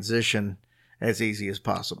transition as easy as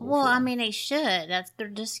possible. Well, I mean, they should. They're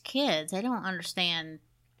just kids. They don't understand,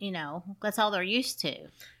 that's all they're used to.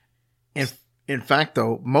 In fact,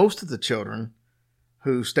 though, most of the children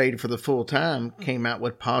who stayed for the full time came out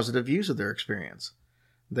with positive views of their experience.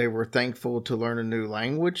 They were thankful to learn a new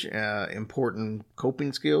language, important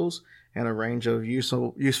coping skills, and a range of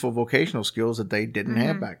useful vocational skills that they didn't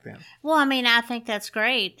have back then. Well, I mean, I think that's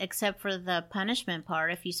great, except for the punishment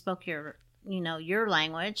part. If you spoke your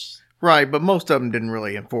language. Right, but most of them didn't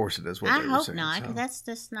really enforce it, is what they were saying. I hope not, because that's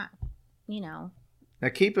just not, Now,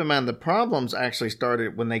 keep in mind, the problems actually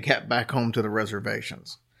started when they got back home to the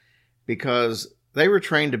reservations, because they were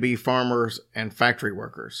trained to be farmers and factory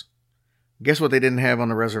workers. Guess what they didn't have on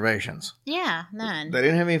the reservations? Yeah, none. They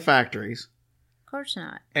didn't have any factories. Of course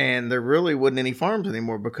not. And there really wasn't any farms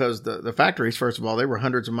anymore, because the factories, first of all, they were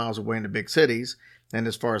hundreds of miles away in the big cities. And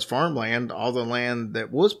as far as farmland, all the land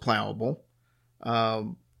that was plowable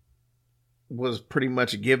was pretty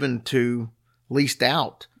much leased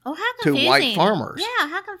out Oh, how confusing. to white farmers. Yeah,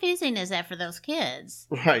 how confusing is that for those kids?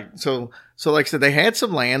 Right. So like I said, they had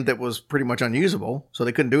some land that was pretty much unusable, so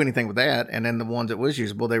they couldn't do anything with that. And then the ones that was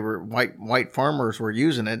usable, they were white farmers were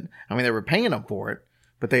using it. I mean, they were paying them for it,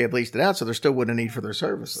 but they had leased it out, so there still wasn't a need for their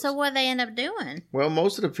services. So what did they end up doing? Well,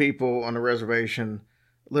 most of the people on the reservation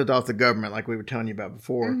lived off the government, like we were telling you about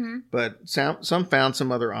before. But some found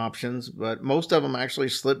some other options, but most of them actually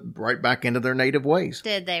slipped right back into their native ways.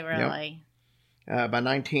 Did they really? Yep. By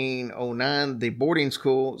 1909, the boarding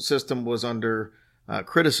school system was under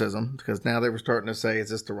criticism, because now they were starting to say, is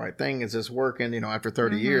this the right thing? Is this working? After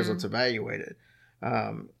 30 years, let's evaluate it.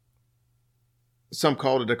 Some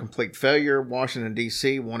called it a complete failure. Washington,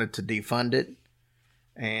 D.C. wanted to defund it,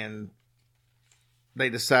 and they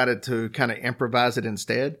decided to kind of improvise it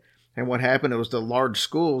instead. And what happened, it was the large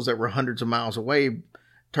schools that were hundreds of miles away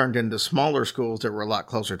turned into smaller schools that were a lot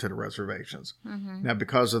closer to the reservations. Now,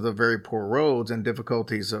 because of the very poor roads and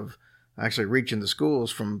difficulties of actually reaching the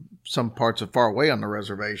schools from some parts of far away on the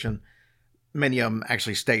reservation, many of them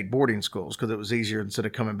actually stayed boarding schools because it was easier, instead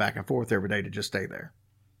of coming back and forth every day, to just stay there.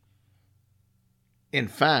 In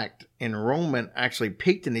fact, enrollment actually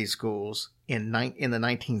peaked in these schools in the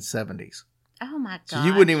 1970s. Oh, my God. So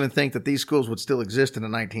you wouldn't even think that these schools would still exist in the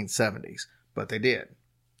 1970s, but they did.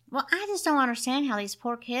 Well, I just don't understand how these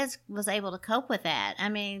poor kids was able to cope with that. I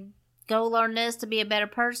mean, go learn this to be a better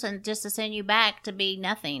person, just to send you back to be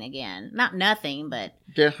nothing again. Not nothing, but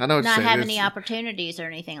yeah, I know what not have any opportunities or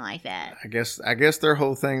anything like that. I guess their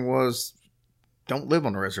whole thing was, don't live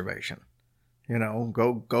on the reservation.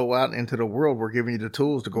 Go out into the world. We're giving you the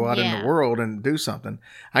tools to go out in the world and do something.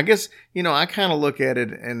 I guess, I kind of look at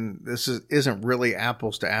it, and this isn't really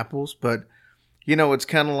apples to apples, but, it's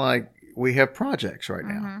kind of like we have projects right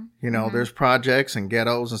now. There's projects and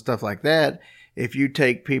ghettos and stuff like that. if you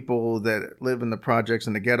take people that live in the projects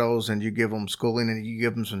and the ghettos and you give them schooling and you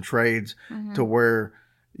give them some trades to where,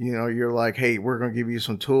 you know, you're like, hey, we're going to give you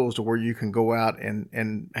some tools to where you can go out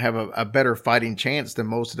and have a better fighting chance than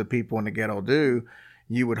most of the people in the ghetto do.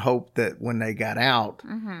 You would hope that when they got out,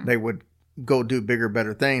 they would go do bigger,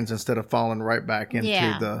 better things instead of falling right back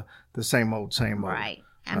into the same old. Right.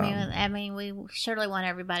 I mean, we surely want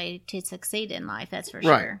everybody to succeed in life. That's for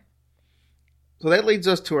Right. sure. So that leads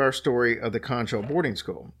us to our story of the Concho Boarding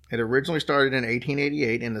School. It originally started in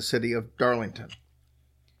 1888 in the city of Darlington.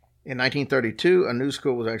 In 1932, a new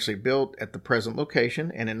school was actually built at the present location,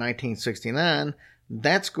 and in 1969,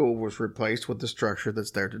 that school was replaced with the structure that's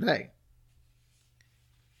there today.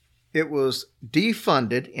 It was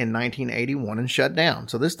defunded in 1981 and shut down.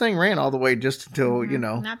 So this thing ran all the way just until, you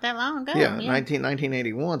know... Not that long ago.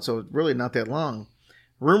 1981, so really not that long.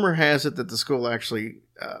 Rumor has it that the school actually...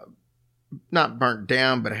 not burnt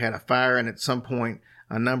down, but it had a fire, and at some point,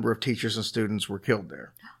 a number of teachers and students were killed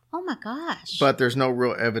there. Oh my gosh! But there's no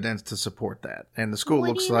real evidence to support that, and the school What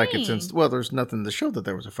looks do you like mean? it's in. Well, there's nothing to show that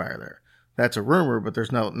there was a fire there. That's a rumor, but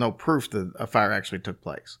there's no proof that a fire actually took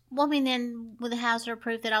place. Well, I mean, then with the house there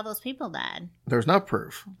proof that all those people died? There's no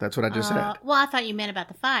proof. That's what I just said. Well, I thought you meant about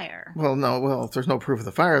the fire. Well, no. Well, if there's no proof of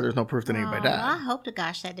the fire, there's no proof that anybody Well, I died. hope to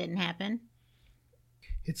gosh that didn't happen.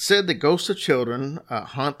 It's said that ghosts of children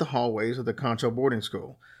haunt the hallways of the Concho Boarding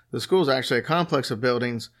School. The school is actually a complex of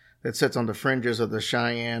buildings that sits on the fringes of the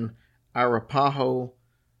Cheyenne Arapaho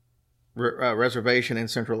Reservation in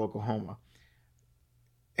central Oklahoma.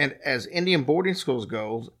 And as Indian boarding schools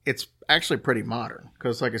go, it's actually pretty modern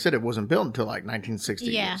because, like I said, it wasn't built until like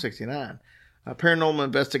 1969. Paranormal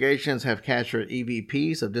investigations have captured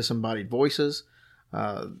EVPs of disembodied voices.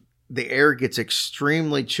 The air gets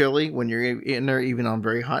extremely chilly when you're in there, even on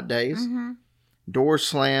very hot days. Doors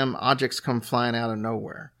slam, objects come flying out of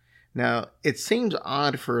nowhere. Now, it seems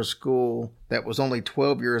odd for a school that was only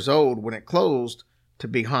 12 years old when it closed to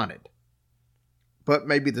be haunted. But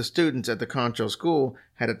maybe the students at the Concho School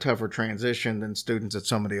had a tougher transition than students at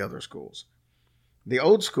some of the other schools. The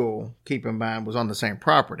old school, keep in mind, was on the same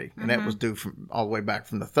property, and that was due from all the way back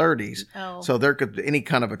from the 30s. Oh. So there could any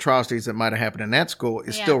kind of atrocities that might have happened in that school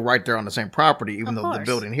is still right there on the same property, even Of though the course.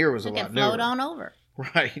 building here was a It lot can newer. float on over.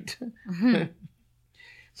 Right.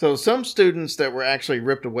 So some students that were actually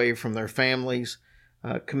ripped away from their families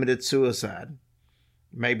committed suicide.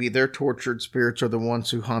 Maybe their tortured spirits are the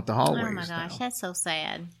ones who haunt the hallways. Oh my gosh, now. that's so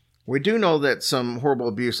sad. We do know that some horrible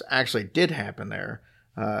abuse actually did happen there.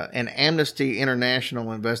 An Amnesty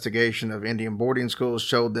International investigation of Indian boarding schools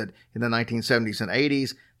showed that in the 1970s and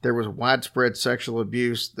 80s, there was widespread sexual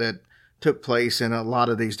abuse that took place in a lot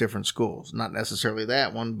of these different schools. Not necessarily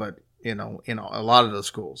that one, but, in a lot of the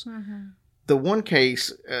schools. The one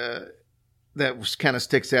case that kind of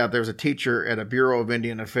sticks out, there was a teacher at a Bureau of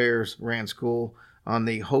Indian Affairs ran school on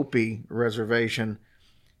the Hopi Reservation.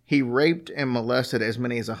 He raped and molested as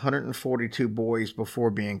many as 142 boys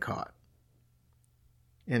before being caught.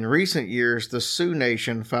 In recent years, the Sioux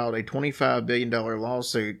Nation filed a $25 billion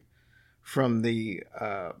lawsuit from the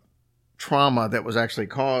trauma that was actually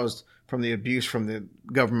caused from the abuse from the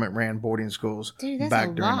government-ran boarding schools Dude, that's back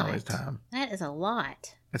a during lot. all this time. That is a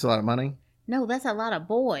lot. That's a lot of money. No, that's a lot of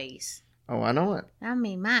boys. Oh, I know it. I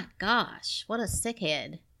mean, my gosh, what a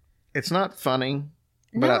sickhead. It's not funny,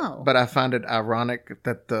 No. but I find it ironic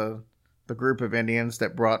that the group of Indians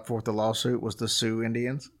that brought forth the lawsuit was the Sioux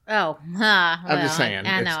Indians. Oh, I'm just saying.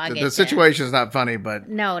 I know, I get the situation is not funny, but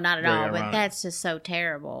No, not at Very all. But ironic. that's just so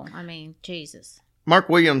terrible. I mean, Jesus. Mark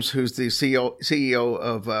Williams, who's the CEO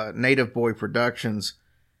of Native Boy Productions,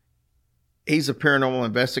 he's a paranormal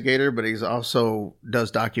investigator, but he's also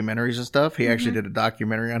does documentaries and stuff. He actually did a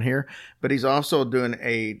documentary on here, but he's also doing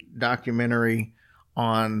a documentary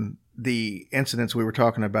on the incidents we were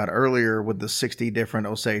talking about earlier with the 60 different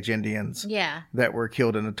Osage Indians Yeah. that were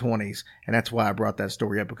killed in the 20s. And that's why I brought that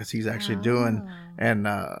story up, because he's actually doing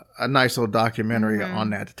a nice little documentary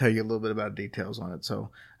on that to tell you a little bit about details on it. So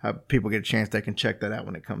people get a chance, they can check that out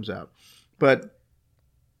when it comes out. But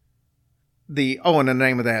and the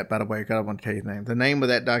name of that, by the way, I want to tell you the name. The name of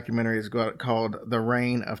that documentary is called The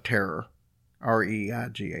Reign of Terror,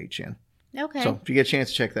 REIGHN. Okay. So if you get a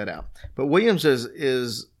chance, check that out. But Williams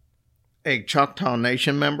is a Choctaw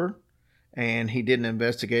Nation member, and he did an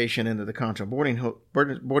investigation into the Concho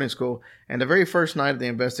boarding school. And the very first night of the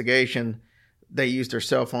investigation, they used their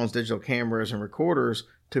cell phones, digital cameras, and recorders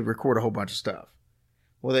to record a whole bunch of stuff.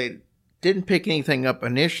 Well, they didn't pick anything up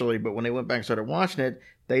initially, but when they went back and started watching it,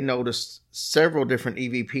 they noticed several different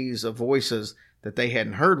EVPs of voices that they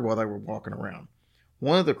hadn't heard while they were walking around.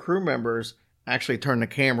 One of the crew members actually turned the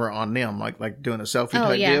camera on them, like doing a selfie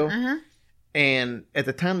type deal. And at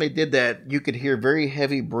the time they did that, you could hear very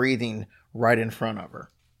heavy breathing right in front of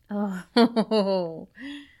her. Oh.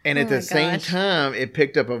 And at the same time, it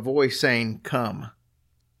picked up a voice saying, "Come."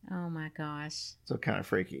 Oh my gosh. So kind of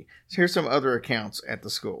freaky. So here's some other accounts at the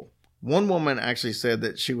school. One woman actually said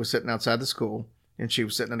that she was sitting outside the school and she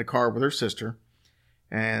was sitting in a car with her sister.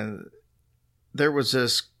 And there was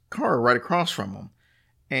this car right across from them.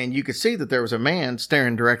 And you could see that there was a man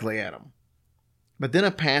staring directly at them. But then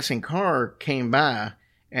a passing car came by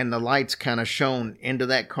and the lights kind of shone into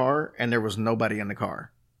that car and there was nobody in the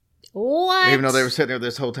car. What? Even though they were sitting there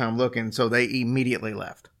this whole time looking. So they immediately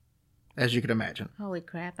left, as you could imagine. Holy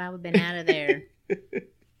crap, I would have been out of there.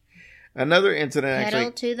 Another incident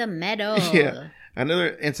Pedal to the metal. Yeah.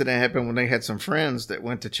 Another incident happened when they had some friends that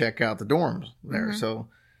went to check out the dorms there. Mm-hmm. So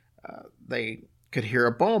they could hear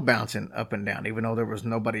a ball bouncing up and down, even though there was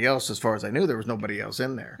nobody else. As far as I knew, there was nobody else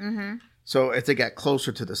in there. Mm-hmm. So as they got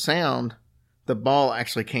closer to the sound, the ball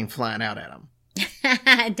actually came flying out at them.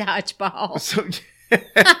 Dodgeball.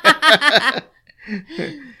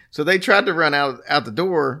 So they tried to run out the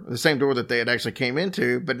door, the same door that they had actually came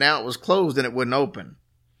into, but now it was closed and it wouldn't open.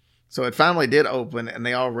 So it finally did open and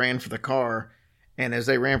they all ran for the car. And as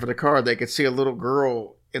they ran for the car, they could see a little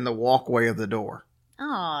girl in the walkway of the door.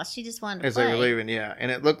 Oh, she just wanted to as play. they were leaving, yeah.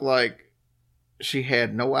 And it looked like she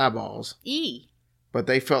had no eyeballs, but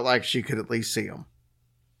they felt like she could at least see them.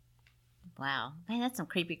 Wow. Man, that's some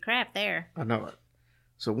creepy crap there. I know it.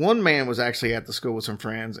 So one man was actually at the school with some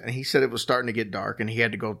friends, and he said it was starting to get dark, and he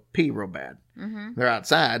had to go pee real bad. Mm-hmm. They're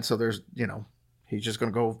outside, so there's, he's just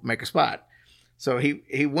going to go make a spot. So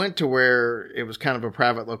he went to where it was kind of a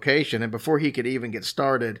private location, and before he could even get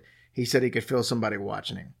started, he said he could feel somebody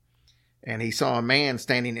watching him. And he saw a man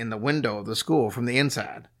standing in the window of the school from the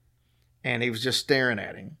inside, and he was just staring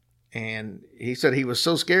at him. And he said he was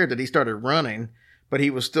so scared that he started running, but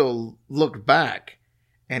he was still looked back.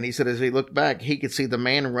 And he said as he looked back, he could see the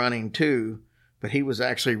man running too, but he was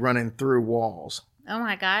actually running through walls. Oh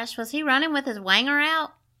my gosh. Was he running with his wanger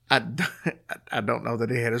out? I don't know that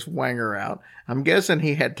he had his wanger out. I'm guessing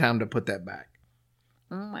he had time to put that back.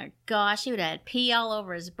 Oh my gosh. He would have had pee all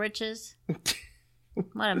over his britches.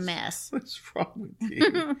 What a mess. What's wrong with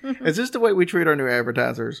you? Is this the way we treat our new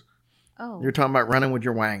advertisers? Oh. You're talking about running with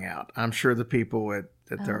your wang out. I'm sure the people at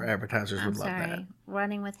their advertisers would love that.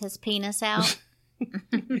 Running with his penis out?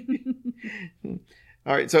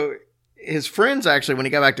 All right, so his friends actually, when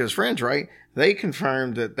he got back to his friends, right, they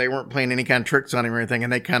confirmed that they weren't playing any kind of tricks on him or anything,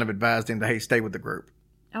 and they kind of advised him to, hey, stay with the group.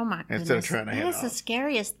 Oh, my goodness. Instead of trying to head off. That's the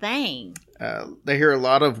scariest thing. They hear a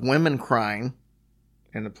lot of women crying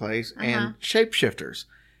in the place, and shapeshifters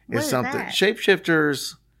What is something. that?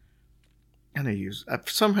 Shapeshifters, I knew you,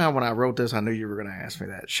 somehow when I wrote this, I knew you were going to ask me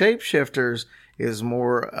that. Shapeshifters is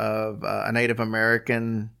more of a Native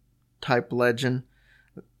American type legend.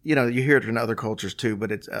 You hear it in other cultures too,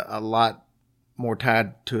 but it's a lot more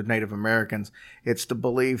tied to Native Americans. It's the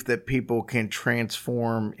belief that people can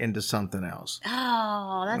transform into something else.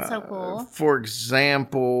 Oh, that's so cool. For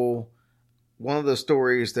example, one of the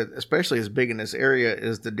stories that especially is big in this area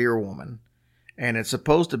is the Deer Woman. And it's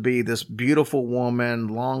supposed to be this beautiful woman,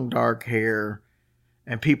 long dark hair,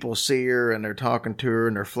 and people see her and they're talking to her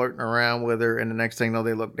and they're flirting around with her. And the next thing you know,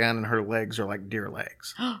 they look down and her legs are like deer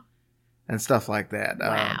legs and stuff like that.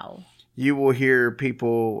 Wow. You will hear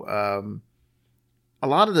people, a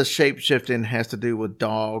lot of the shape shifting has to do with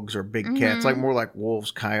dogs or big cats, like more like wolves,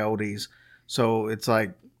 coyotes. So it's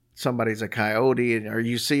like somebody's a coyote or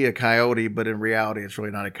you see a coyote, but in reality, it's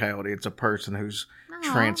really not a coyote. It's a person who's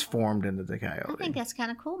transformed into the coyote. I think that's kind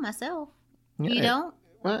of cool myself. Yeah, You don't?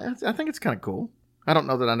 Well, I think it's kind of cool. I don't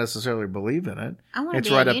know that I necessarily believe in it. I want to It's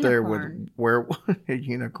be right a up there with unicorn. a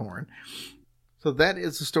unicorn. So that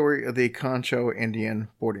is the story of the Concho Indian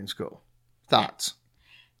boarding school. Thoughts?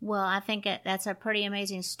 Well, I think that's a pretty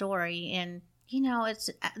amazing story. And,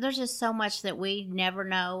 there's just so much that we never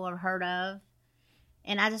know or heard of.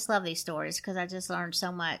 And I just love these stories because I just learned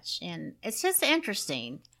so much. And it's just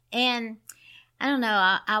interesting. And I don't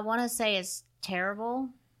know. I want to say it's terrible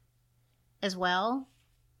as well.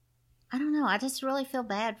 I don't know. I just really feel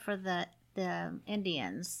bad for the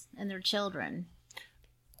Indians and their children.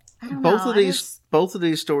 I don't know. Both of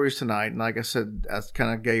these stories tonight, and like I said, I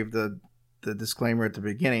kind of gave the disclaimer at the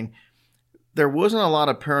beginning. There wasn't a lot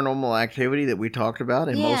of paranormal activity that we talked about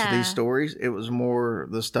in most of these stories. It was more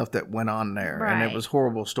the stuff that went on there, and it was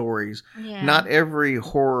horrible stories. Yeah. Not every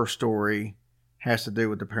horror story has to do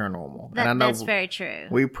with the paranormal. And I know that's very true.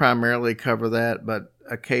 We primarily cover that, but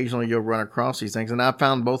occasionally you'll run across these things. And I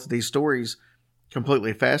found both of these stories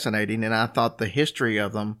completely fascinating, and I thought the history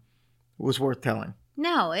of them was worth telling.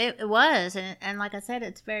 No, it was. And like I said,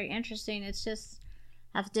 it's very interesting. It's just,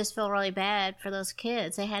 I just feel really bad for those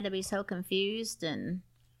kids. They had to be so confused and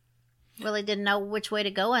really didn't know which way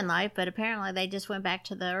to go in life, but apparently they just went back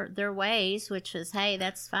to their ways, which was, hey,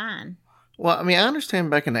 that's fine. Well, I mean, I understand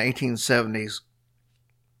back in the 1870s,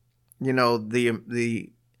 you know,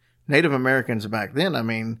 the Native Americans back then, I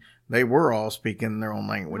mean, they were all speaking their own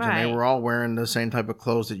language, Right. and they were all wearing the same type of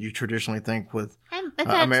clothes that you traditionally think with But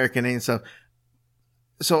that's, American Indian stuff.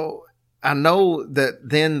 So I know that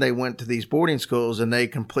then they went to these boarding schools and they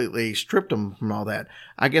completely stripped them from all that.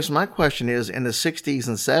 I guess my question is, in the 60s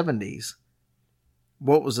and 70s,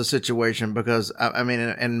 what was the situation? Because, I mean,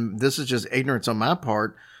 and this is just ignorance on my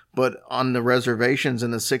part, but on the reservations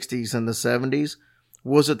in the 60s and the 70s,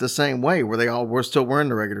 was it the same way? Were still wearing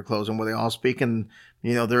the regular clothes, and were they all speaking,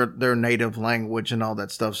 you know, their native language and all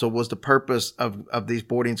that stuff? So was the purpose of these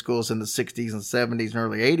boarding schools in the 60s and 70s and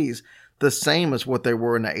early 80s the same as what they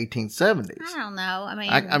were in the 1870s? I don't know. I mean,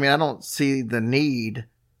 I mean, I don't see the need.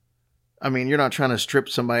 I mean, you're not trying to strip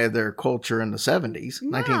somebody of their culture in the 70s,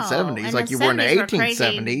 no. 1970s, And like you were in the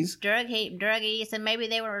 1870s. Druggies, and maybe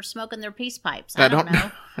they were smoking their peace pipes. I don't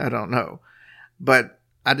know. I don't know. But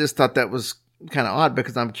I just thought that was kind of odd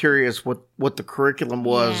because I'm curious what the curriculum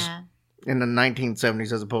was in the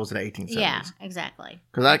 1970s as opposed to the 1870s. Yeah, exactly.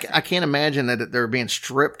 Because I can't imagine that they're being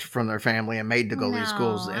stripped from their family and made to go to these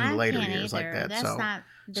schools in later years like that.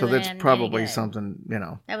 So that's probably something, you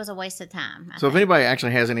know. That was a waste of time. So if anybody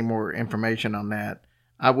actually has any more information on that,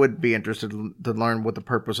 I would be interested to learn what the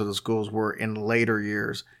purpose of the schools were in later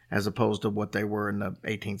years as opposed to what they were in the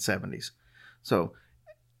 1870s. So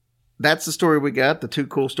that's the story we got, the two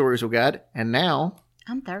cool stories we got. And now...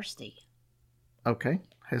 I'm thirsty. Okay.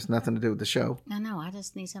 Has nothing to do with the show. I know. I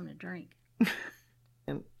just need something to drink.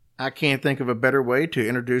 And I can't think of a better way to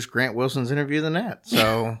introduce Grant Wilson's interview than that.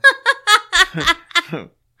 So...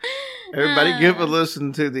 Everybody give a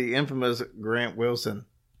listen to the infamous Grant Wilson.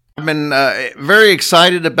 I've been very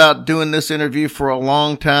excited about doing this interview for a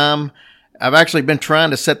long time. I've actually been trying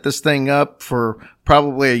to set this thing up for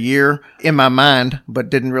probably a year in my mind, but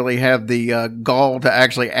didn't really have the gall to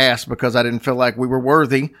actually ask because I didn't feel like we were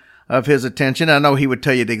worthy of his attention. I know he would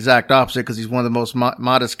tell you the exact opposite because he's one of the most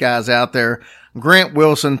modest guys out there. Grant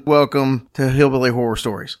Wilson, welcome to Hillbilly Horror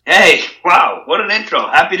Stories. Hey, wow, what an intro.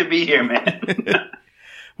 Happy to be here, man.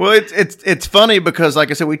 Well, it's funny because, like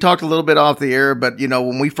I said, we talked a little bit off the air, but, you know,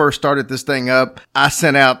 when we first started this thing up, I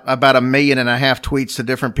sent out about 1.5 million tweets to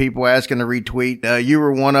different people asking to retweet. You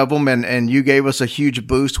were one of them, and you gave us a huge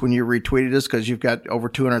boost when you retweeted us because you've got over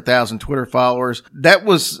 200,000 Twitter followers. That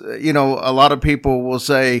was, you know, a lot of people will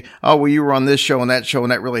say, oh, well, you were on this show and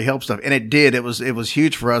that really helped stuff. And it did. It was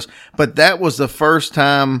huge for us. But that was the first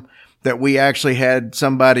time that we actually had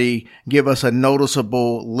somebody give us a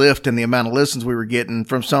noticeable lift in the amount of listens we were getting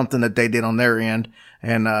from something that they did on their end.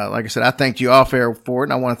 And like I said, I thanked you off air for it,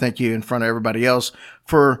 and I want to thank you in front of everybody else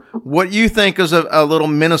for what you think is a little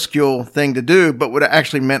minuscule thing to do, but what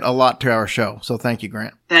actually meant a lot to our show. So thank you,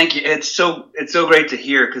 Grant. Thank you. It's so great to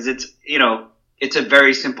hear because it's, you know, it's a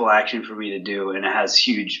very simple action for me to do, and it has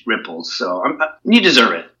huge ripples. So you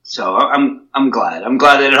deserve it. So I'm glad. I'm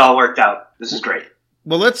glad that it all worked out. This is great.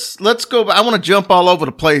 Well, let's go. I want to jump all over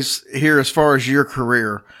the place here as far as your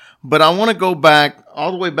career, but I want to go back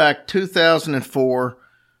all the way back 2004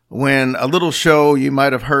 when a little show you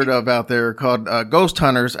might have heard of out there called Ghost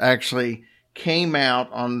Hunters actually came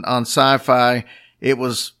out on Sci-Fi. It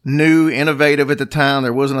was new, innovative at the time.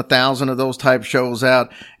 There wasn't 1,000 of those type shows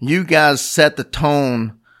out. You guys set the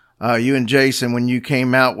tone, you and Jason, when you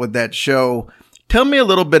came out with that show. Tell me a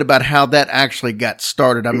little bit about how that actually got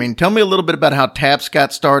started. I mean, tell me a little bit about how Taps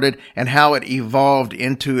got started and how it evolved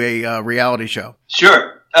into a reality show.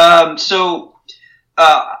 Sure. So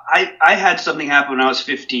I had something happen when I was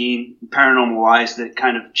 15, paranormal-wise, that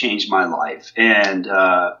kind of changed my life. And,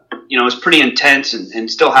 you know, it was pretty intense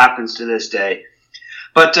and still happens to this day.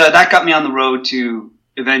 But that got me on the road to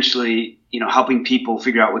eventually, you know, helping people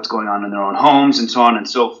figure out what's going on in their own homes and so on and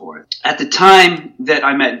so forth. At the time that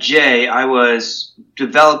I met Jay, I was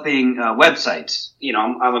developing websites. You know,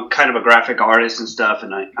 I'm a kind of a graphic artist and stuff,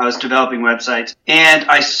 and I was developing websites. And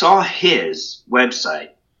I saw his website,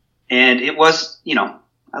 and it was, you know,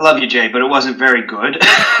 I love you, Jay, but it wasn't very good.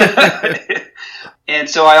 And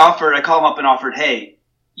so I called him up and offered, hey,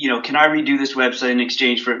 you know, can I redo this website in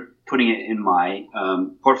exchange for putting it in my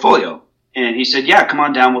portfolio? And he said, yeah, come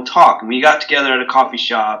on down, we'll talk. And we got together at a coffee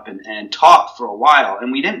shop and talked for a while. And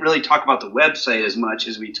we didn't really talk about the website as much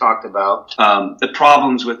as we talked about the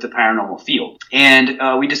problems with the paranormal field. And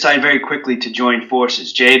we decided very quickly to join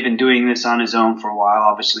forces. Jay had been doing this on his own for a while.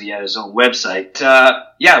 Obviously, he had his own website.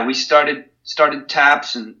 Yeah, we started started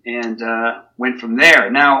Taps and went from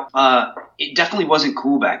there. Now, it definitely wasn't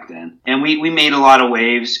cool back then. And we made a lot of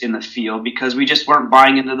waves in the field because we just weren't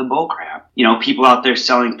buying into the bull crap. You know, people out there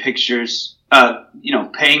selling pictures,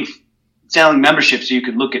 selling memberships so you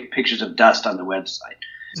could look at pictures of dust on the website.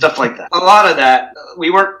 Stuff like that. A lot of that, we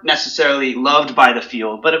weren't necessarily loved by the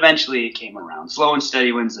field, but eventually it came around. Slow and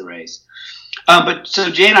steady wins the race. But so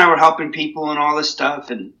Jay and I were helping people and all this stuff,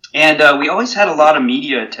 and we always had a lot of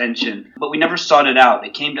media attention, but we never sought it out.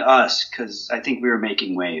 It came to us because I think we were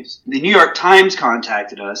making waves. The New York Times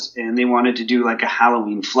contacted us, and they wanted to do like a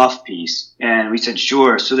Halloween fluff piece, and we said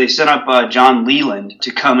sure. So they set up John Leland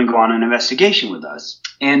to come and go on an investigation with us.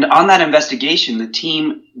 And on that investigation, the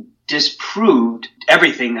team disproved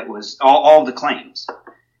everything that was all the claims.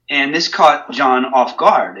 And this caught John off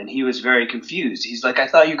guard, and he was very confused. He's like, I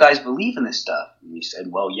thought you guys believe in this stuff. And we said,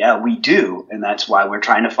 well, yeah, we do, and that's why we're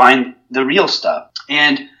trying to find the real stuff.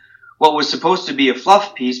 And what was supposed to be a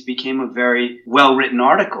fluff piece became a very well-written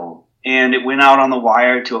article, and it went out on the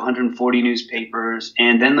wire to 140 newspapers,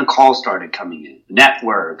 and then the calls started coming in.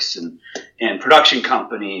 Networks and production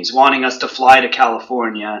companies wanting us to fly to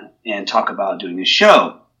California and talk about doing a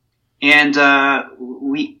show. And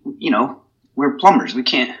we're plumbers. We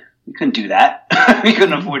couldn't do that. We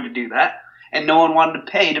couldn't afford to do that. And no one wanted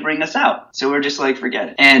to pay to bring us out. So we're just like, forget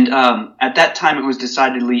it. And at that time, it was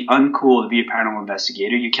decidedly uncool to be a paranormal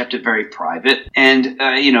investigator. You kept it very private. And,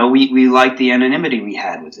 we liked the anonymity we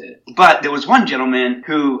had with it. But there was one gentleman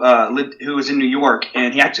who was in New York,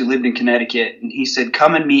 and he actually lived in Connecticut. And he said,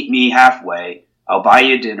 come and meet me halfway. I'll buy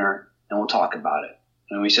you dinner, and we'll talk about it.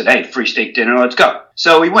 And we said, hey, free steak dinner, let's go.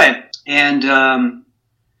 So we went. And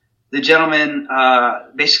the gentleman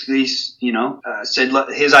basically, said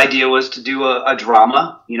his idea was to do a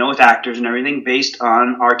drama, with actors and everything based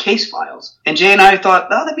on our case files. And Jay and I thought,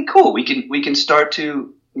 oh, that'd be cool. We can start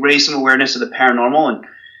to raise some awareness of the paranormal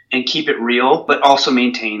and keep it real, but also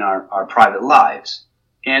maintain our private lives.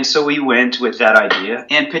 And so we went with that idea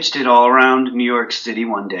and pitched it all around New York City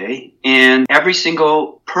one day. And every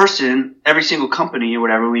single person, every single company or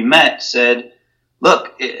whatever we met said,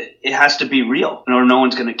 look, it has to be real or no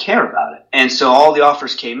one's going to care about it. And so all the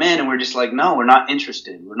offers came in and we're just like, no, we're not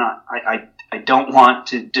interested. We're not, I don't want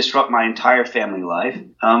to disrupt my entire family life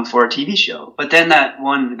for a TV show. But then that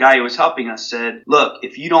one guy who was helping us said, look,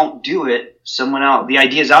 if you don't do it, someone else, the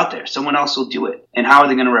idea's out there. Someone else will do it. And how are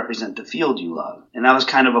they going to represent the field you love? And that was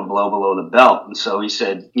kind of a blow below the belt. And so he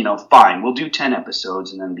said, fine, we'll do 10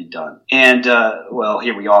 episodes and then be done. And,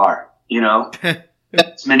 here we are,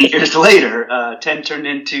 Many years later, 10 turned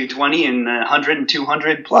into 20 and 100 and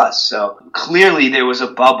 200 plus. So clearly there was a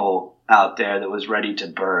bubble out there that was ready to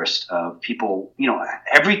burst of people,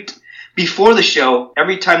 before the show,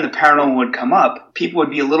 every time the paranormal would come up, people would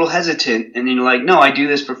be a little hesitant. And you're like, no, I do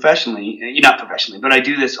this professionally. Not professionally, but I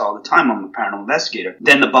do this all the time. I'm a paranormal investigator.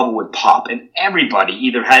 Then the bubble would pop and everybody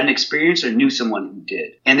either had an experience or knew someone who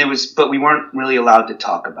did. But we weren't really allowed to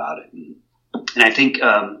talk about it. And I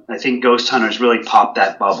think Ghost Hunters really popped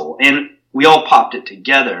that bubble. And we all popped it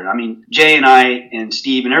together. I mean, Jay and I and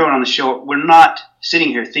Steve and everyone on the show, we're not sitting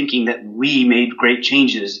here thinking that we made great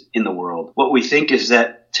changes in the world. What we think is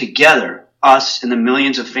that together, us and the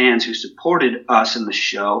millions of fans who supported us in the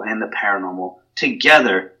show and the paranormal,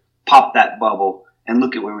 together popped that bubble. And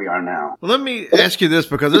look at where we are now. Well, let me ask you this,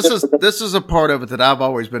 because this is a part of it that I've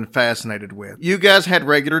always been fascinated with. You guys had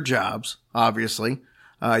regular jobs, obviously.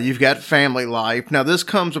 You've got family life. Now, this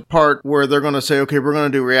comes a part where they're going to say, okay, we're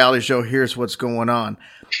going to do a reality show. Here's what's going on.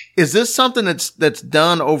 Is this something that's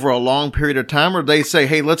done over a long period of time, or do they say,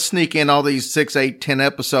 hey, let's sneak in all these 6, 8, 10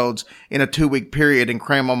 episodes in a 2-week period and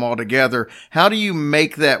cram them all together? How do you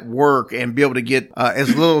make that work and be able to get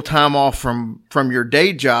as little time off from your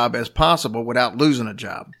day job as possible without losing a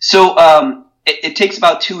job? So it takes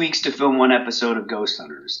about 2 weeks to film one episode of Ghost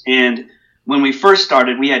Hunters. And when we first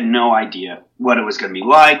started, we had no idea what it was going to be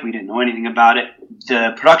like. We didn't know anything about it.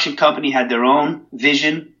 The production company had their own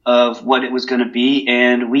vision of what it was going to be,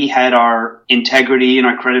 and we had our integrity and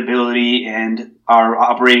our credibility and our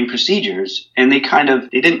operating procedures, and they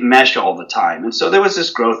didn't mesh all the time. And so there was this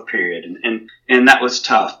growth period, and that was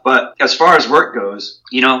tough. But as far as work goes,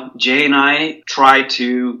 Jay and I tried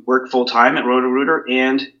to work full time at Roto-Rooter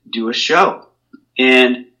and do a show.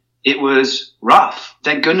 And it was rough.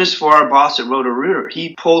 Thank goodness for our boss at Roto-Rooter.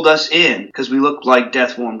 He pulled us in because we looked like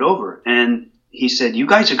death warmed over. And he said, you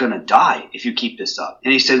guys are going to die if you keep this up.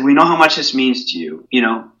 And he said, we know how much this means to you.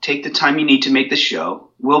 Take the time you need to make the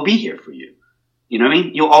show. We'll be here for you. You know what I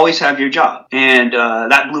mean? You'll always have your job. And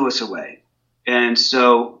that blew us away. And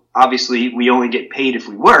so obviously we only get paid if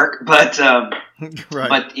we work, but Right.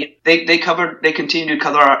 but they continue to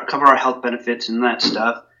cover our health benefits and that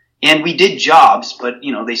stuff. And we did jobs, but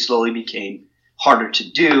they slowly became harder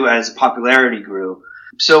to do as popularity grew.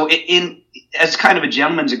 So as kind of a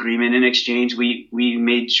gentleman's agreement in exchange, we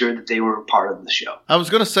made sure that they were a part of the show. I was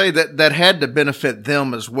going to say that had to benefit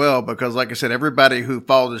them as well, because like I said, everybody who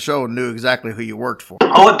followed the show knew exactly who you worked for.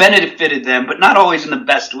 Oh, it benefited them, but not always in the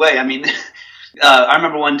best way. I mean, I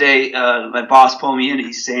remember one day my boss pulled me in and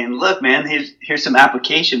he's saying, look, man, here's some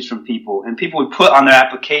applications from people. And people would put on their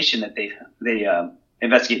application that they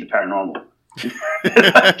investigate the paranormal.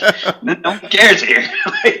 No one cares here.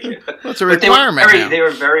 That's a requirement. They were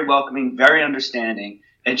very welcoming, very understanding,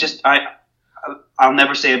 and just I'll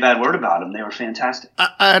never say a bad word about them. They were fantastic.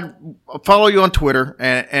 I follow you on Twitter,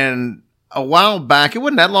 and a while back, it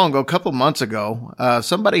wasn't that long ago, a couple months ago,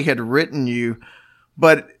 somebody had written you,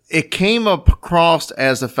 but it came across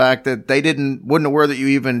as the fact that they wasn't aware that you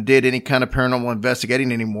even did any kind of paranormal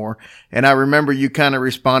investigating anymore. And I remember you kind of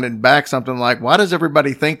responded back something like, why does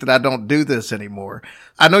everybody think that I don't do this anymore?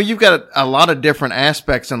 I know you've got a lot of different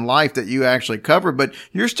aspects in life that you actually cover, but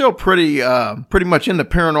you're still pretty much in the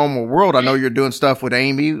paranormal world. I know you're doing stuff with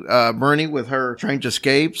Amy Burney with her Strange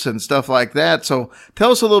Escapes and stuff like that. So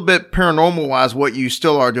tell us a little bit paranormal wise what you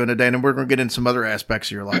still are doing today, and we're going to get into some other aspects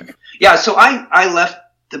of your life. Yeah. So I left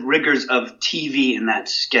the rigors of TV in that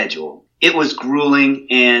schedule. It was grueling,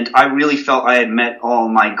 and I really felt I had met all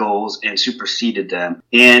my goals and superseded them.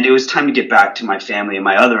 And it was time to get back to my family and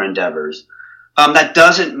my other endeavors. That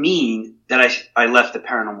doesn't mean that I left the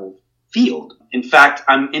paranormal field. In fact,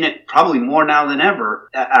 I'm in it probably more now than ever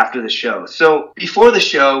after the show. So before the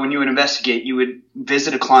show, when you would investigate, you would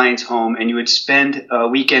visit a client's home and you would spend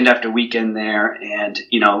weekend after weekend there and,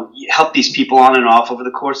 help these people on and off over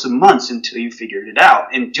the course of months until you figured it out.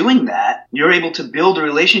 And doing that, you're able to build a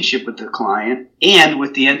relationship with the client and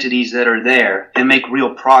with the entities that are there and make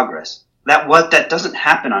real progress. That doesn't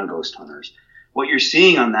happen on Ghost Hunters. What you're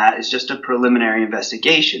seeing on that is just a preliminary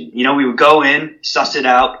investigation. We would go in, suss it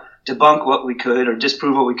out, debunk what we could or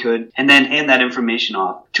disprove what we could, and then hand that information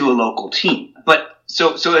off to a local team. But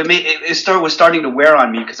so it was starting to wear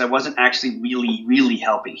on me because I wasn't actually really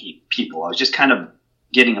helping people. I was just kind of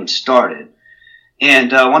getting them started.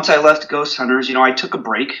 And once I left Ghost Hunters, I took a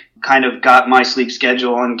break, kind of got my sleep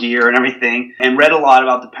schedule and gear and everything, and read a lot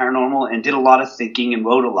about the paranormal and did a lot of thinking and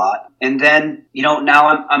wrote a lot. And then,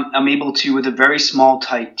 now I'm able to, with a very small,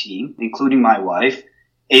 tight team, including my wife,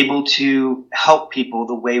 able to help people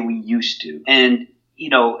the way we used to. And,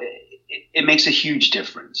 it makes a huge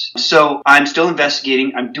difference. So I'm still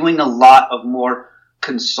investigating. I'm doing a lot of more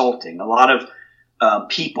consulting. A lot of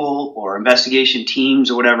people or investigation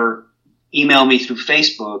teams or whatever email me through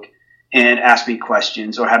Facebook and ask me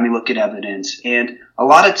questions or have me look at evidence. And a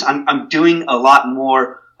lot of I'm doing a lot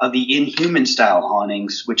more of the Inhuman style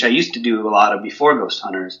hauntings, which I used to do a lot of before Ghost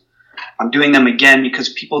Hunters. I'm doing them again because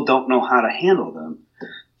people don't know how to handle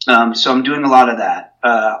them. So I'm doing a lot of that.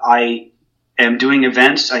 I am doing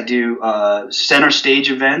events. I do center stage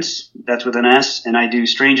events, that's with an S, and I do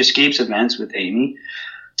Strange Escapes events with Amy.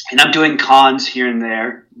 And I'm doing cons here and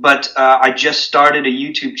there. But I just started a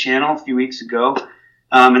YouTube channel a few weeks ago,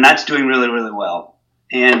 and that's doing really, really well.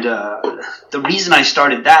 And the reason I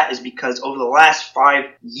started that is because over the last 5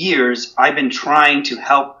 years, I've been trying to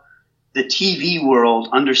help the TV world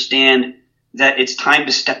understand that it's time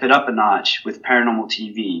to step it up a notch with paranormal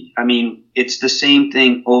TV. I mean, it's the same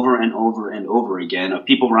thing over and over and over again of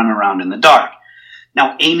people running around in the dark.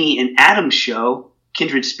 Now, Amy and Adam's show,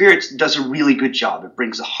 Kindred Spirits, does a really good job. It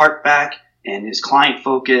brings the heart back and is client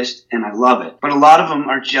focused, and I love it. But a lot of them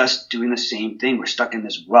are just doing the same thing. We're stuck in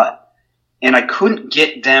this rut. And I couldn't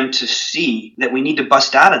get them to see that we need to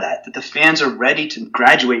bust out of that the fans are ready to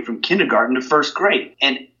graduate from kindergarten to first grade.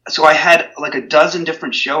 And so I had like a dozen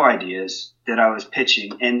different show ideas that I was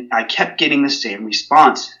pitching, and I kept getting the same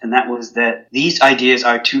response, and that was that these ideas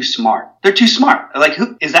are too smart. They're too smart. Like,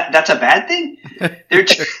 who is that? That's a bad thing? They're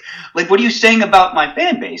like, what are you saying about my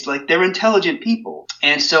fan base? Like, they're intelligent people.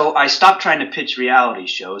 And so I stopped trying to pitch reality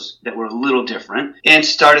shows that were a little different and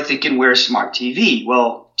started thinking, where's smart TV?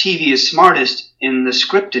 Well, TV is smartest in the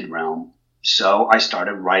scripted realm. So I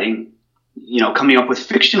started writing, coming up with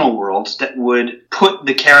fictional worlds that would put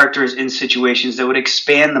the characters in situations that would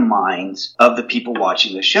expand the minds of the people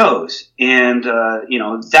watching the shows. And,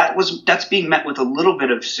 that's being met with a little bit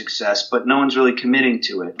of success, but no one's really committing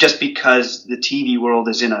to it just because the TV world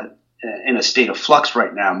is in a state of flux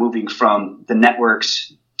right now, moving from the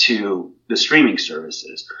networks to the streaming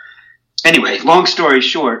services. Anyway, long story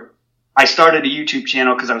short, I started a YouTube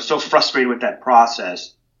channel because I was so frustrated with that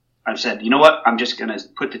process. I've said, you know what? I'm just going to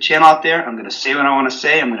put the channel out there. I'm going to say what I want to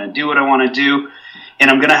say. I'm going to do what I want to do. And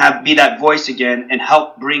I'm going to be that voice again and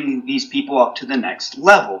help bring these people up to the next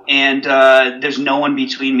level. And there's no one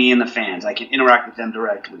between me and the fans. I can interact with them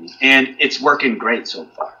directly. And it's working great so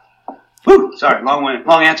far. Whew, sorry,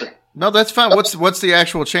 long answer. No, that's fine. What's the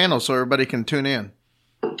actual channel so everybody can tune in?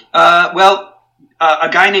 A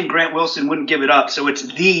guy named Grant Wilson wouldn't give it up, so it's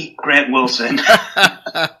The Grant Wilson.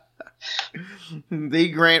 The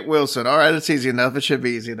Grant Wilson. All right, it's easy enough. It should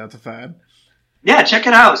be easy enough to find. Yeah, check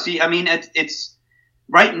it out. See, I mean, it's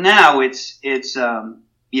right now it's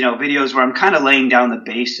videos where I'm kind of laying down the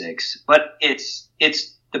basics, but it's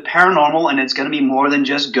the paranormal, and it's going to be more than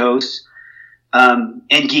just ghosts and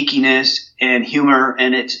geekiness and humor,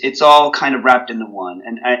 and it's all kind of wrapped into one,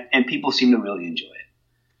 and people seem to really enjoy it.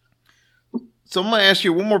 So I'm going to ask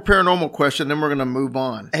you one more paranormal question, then we're going to move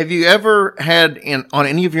on. Have you ever had, on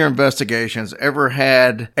any of your investigations, ever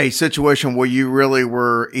had a situation where you really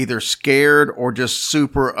were either scared or just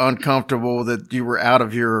super uncomfortable that you were out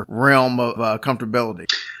of your realm of comfortability?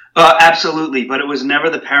 Absolutely, but it was never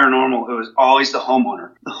the paranormal. It was always the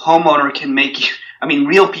homeowner. The homeowner can make you, I mean,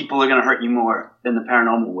 real people are going to hurt you more than the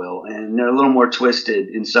paranormal will, and they're a little more twisted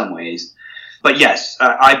in some ways. But yes,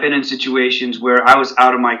 I've been in situations where I was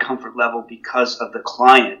out of my comfort level because of the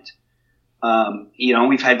client.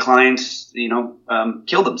 We've had clients,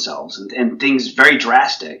 kill themselves and things very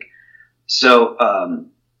drastic. So,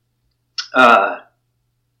 and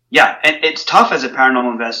it's tough as a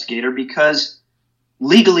paranormal investigator because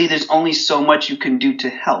legally there's only so much you can do to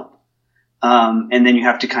help. And then you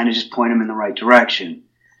have to kind of just point them in the right direction.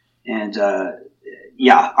 And,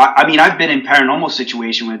 I mean, I've been in paranormal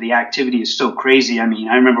situation where the activity is so crazy. I mean,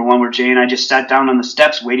 I remember one where Jay and I just sat down on the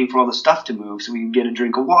steps waiting for all the stuff to move so we could get a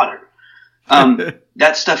drink of water.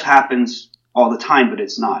 That stuff happens all the time, but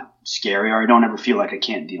it's not scary, or I don't ever feel like I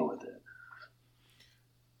can't deal with it.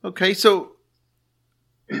 Okay, so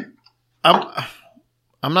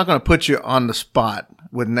I'm not going to put you on the spot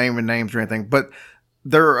with naming names or anything, but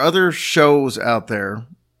there are other shows out there,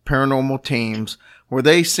 paranormal teams, where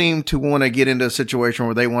they seem to want to get into a situation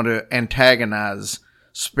where they want to antagonize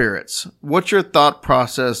spirits. What's your thought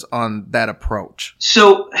process on that approach?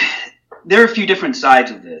 So there are a few different sides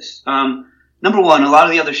of this. Number one, a lot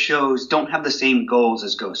of the other shows don't have the same goals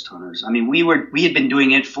as Ghost Hunters. I mean, we had been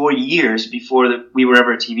doing it for years before we were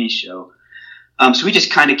ever a TV show. So we just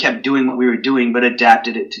kind of kept doing what we were doing, but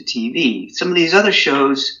adapted it to TV. Some of these other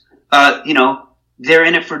shows, they're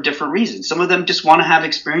in it for different reasons. Some of them just want to have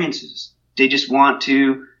experiences. They just want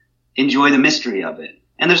to enjoy the mystery of it.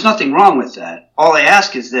 And there's nothing wrong with that. All I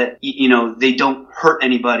ask is that, they don't hurt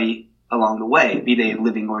anybody along the way, be they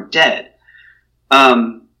living or dead.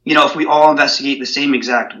 If we all investigate the same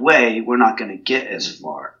exact way, we're not going to get as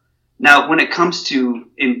far. Now, when it comes to,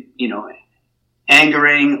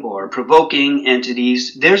 angering or provoking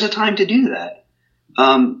entities, there's a time to do that.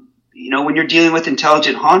 When you're dealing with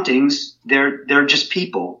intelligent hauntings, they're just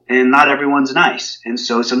people, and not everyone's nice. And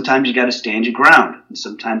so sometimes you got to stand your ground, and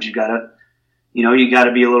sometimes you got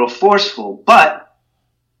to be a little forceful, but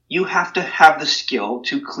you have to have the skill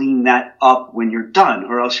to clean that up when you're done,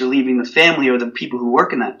 or else you're leaving the family or the people who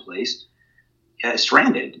work in that place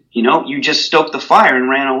stranded. You just stoked the fire and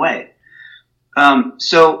ran away.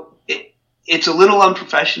 So it's a little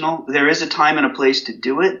unprofessional. There is a time and a place to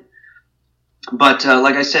do it. But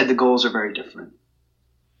like I said, the goals are very different.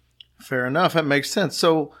 Fair enough. That makes sense.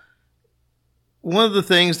 So one of the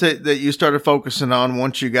things that you started focusing on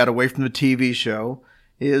once you got away from the TV show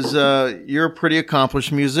is you're a pretty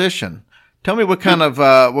accomplished musician. Tell me what kind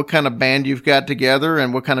of band you've got together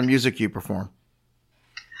and what kind of music you perform.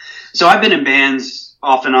 So I've been in bands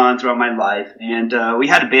off and on throughout my life, and we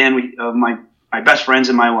had a band of my best friends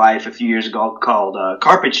and my wife a few years ago called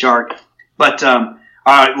Carpet Shark, but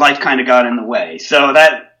our life kind of got in the way, so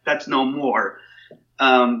that's no more.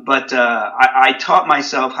 But I taught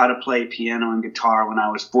myself how to play piano and guitar when I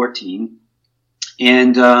was 14,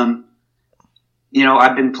 and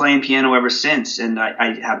I've been playing piano ever since. And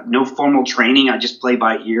I have no formal training; I just play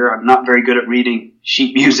by ear. I'm not very good at reading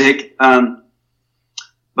sheet music,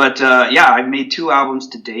 but I've made 2 albums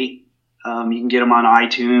to date. You can get them on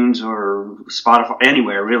iTunes or Spotify,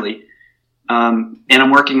 anywhere really. And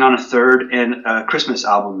I'm working on a 3rd and a Christmas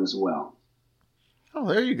album as well. Oh,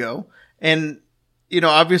 there you go. And,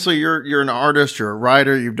 obviously you're an artist, you're a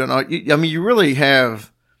writer, you've done, you really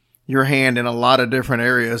have your hand in a lot of different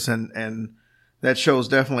areas, and that shows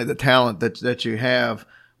definitely the talent that you have.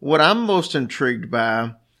 What I'm most intrigued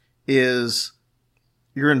by is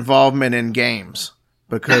your involvement in games,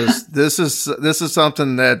 because this is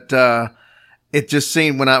something that, it just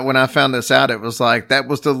seemed when I found this out, it was like, that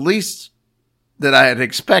was the least that I had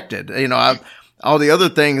expected. You know, all the other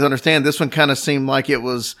things, understand this one kind of seemed like it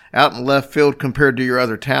was out in left field compared to your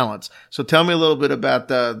other talents. So tell me a little bit about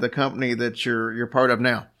the company that you're part of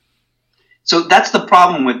now. So that's the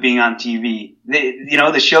problem with being on TV.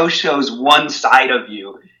 The show shows one side of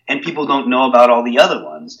you, and people don't know about all the other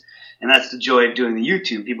ones. And that's the joy of doing the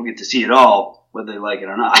YouTube. People get to see it all, whether they like it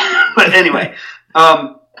or not. But anyway,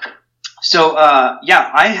 I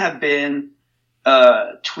have been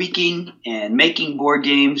tweaking and making board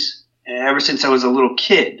games ever since I was a little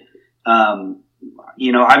kid. I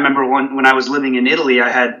remember when I was living in Italy, I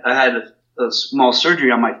had a small surgery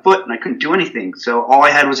on my foot and I couldn't do anything. So all I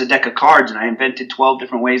had was a deck of cards and I invented 12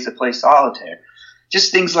 different ways to play solitaire.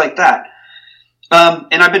 Just things like that.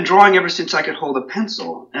 And I've been drawing ever since I could hold a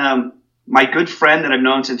pencil. My good friend that I've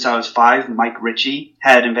known since I was 5, Mike Ritchie,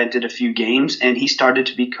 had invented a few games and he started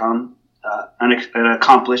to become an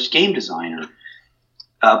accomplished game designer,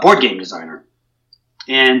 board game designer.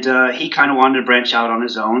 And he kind of wanted to branch out on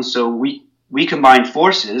his own. So we combined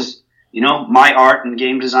forces, my art and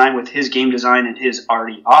game design with his game design and his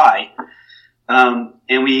arty eye.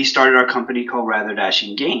 And we started our company called Rather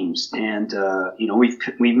Dashing Games. And,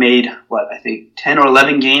 we've made, I think 10 or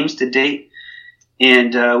 11 games to date.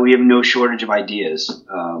 And we have no shortage of ideas.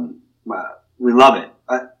 We love it.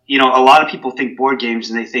 A lot of people think board games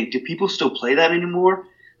and they think, do people still play that anymore?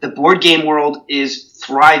 The board game world is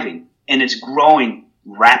thriving and it's growing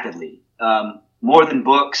rapidly, more than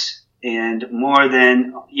books. And more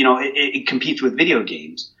than, it competes with video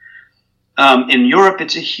games. In Europe,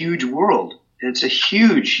 it's a huge world. It's a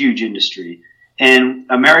huge, huge industry. And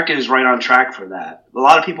America is right on track for that. A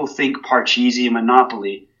lot of people think Parcheesi and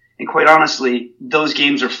Monopoly. And quite honestly, those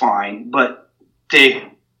games are fine, but they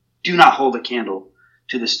do not hold a candle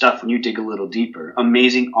to the stuff when you dig a little deeper.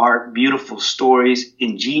 Amazing art, beautiful stories,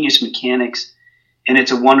 ingenious mechanics, and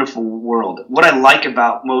it's a wonderful world. What I like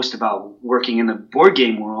most about working in the board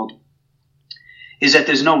game world is that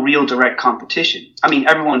there's no real direct competition. I mean,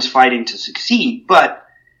 everyone's fighting to succeed, but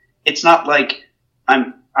it's not like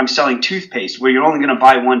I'm selling toothpaste where you're only going to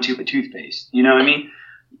buy one tube of toothpaste. You know what I mean?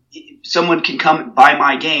 Someone can come buy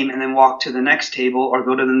my game and then walk to the next table or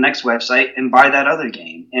go to the next website and buy that other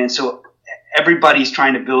game. And so everybody's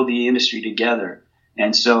trying to build the industry together.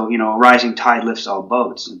 And so, a rising tide lifts all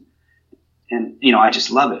boats. And I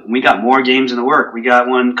just love it. And we got more games in the work. We got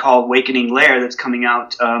one called Awakening Lair that's coming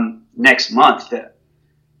out next month that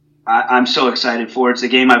I'm so excited for. It's a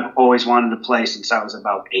game I've always wanted to play since I was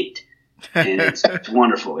about 8. And it's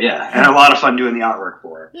wonderful, yeah. And a lot of fun doing the artwork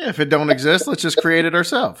for it. Yeah, if it don't exist, let's just create it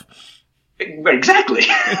ourselves. Exactly.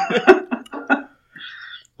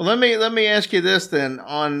 Well, let me ask you this then.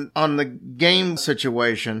 On the game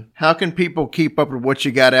situation, how can people keep up with what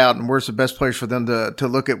you got out, and where's the best place for them to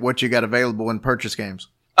look at what you got available and purchase games?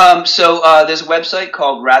 So there's a website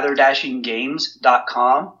called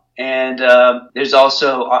ratherdashinggames.com. And there's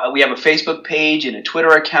also, we have a Facebook page and a Twitter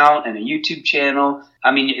account and a YouTube channel.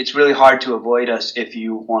 I mean, it's really hard to avoid us if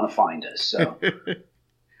you want to find us. So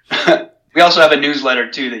we also have a newsletter,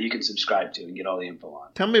 too, that you can subscribe to and get all the info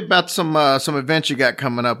on. Tell me about some events you got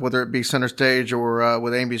coming up, whether it be Center Stage or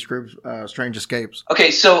with Amy's group, Strange Escapes.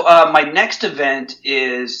 Okay, so my next event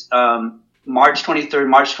is March 23rd,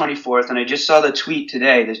 March 24th, and I just saw the tweet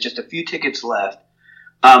today. There's just a few tickets left.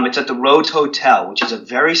 It's at the Rhodes Hotel, which is a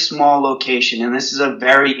very small location, and this is a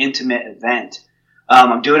very intimate event.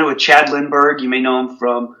 I'm doing it with Chad Lindberg. You may know him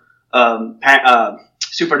from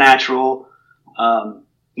Supernatural.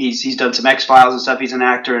 He's done some X-Files and stuff. He's an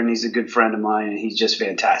actor, and he's a good friend of mine, and he's just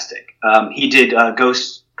fantastic. He did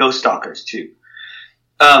Ghost Stalkers, too.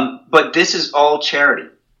 But this is all charity.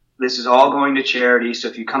 This is all going to charity, so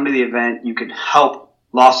if you come to the event, you can help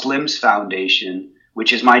Lost Limbs Foundation,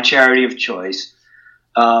 which is my charity of choice.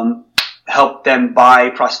 Help them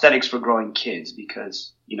buy prosthetics for growing kids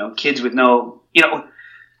because, kids with no,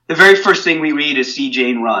 the very first thing we read is See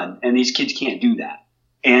Jane Run, and these kids can't do that.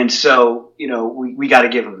 And so, we got to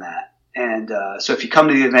give them that. And so if you come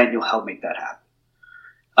to the event, you'll help make that happen.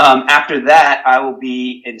 After that, I will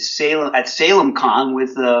be in Salem at Salem Con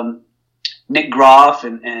with Nick Groff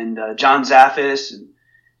and John Zaffis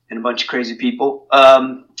and a bunch of crazy people.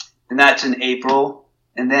 And that's in April.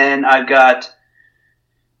 And then I've got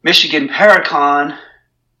Michigan Paracon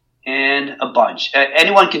and a bunch.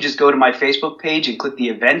 Anyone can just go to my Facebook page and click the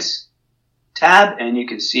events tab, and you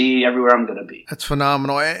can see everywhere I'm going to be. That's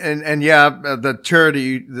phenomenal. And yeah, the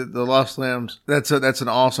charity, the Lost Limbs, that's an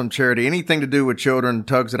awesome charity. Anything to do with children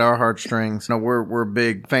tugs at our heartstrings. We're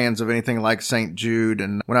big fans of anything like St. Jude.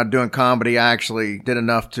 And when I'm doing comedy, I actually did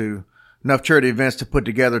enough to enough charity events to put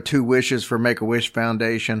together 2 wishes for Make-A-Wish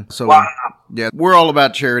Foundation. So, Wow. yeah, we're all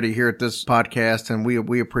about charity here at this podcast, and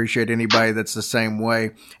we appreciate anybody that's the same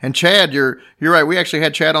way. And Chad, you're right. We actually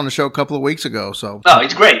had Chad on the show a couple of weeks ago. So, Oh,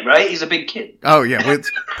 he's great, right? He's a big kid. oh yeah,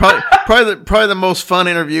 it's probably the most fun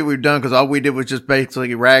interview we've done because all we did was just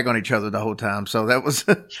basically rag on each other the whole time. So that was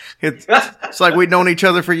it's like we'd known each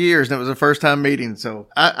other for years, and it was the first time meeting. So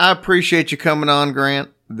I appreciate you coming on, Grant.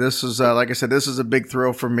 This is, like I said, this is a big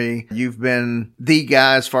thrill for me. You've been the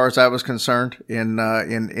guy as far as I was concerned in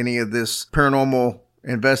any of this paranormal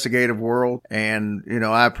investigative world. And,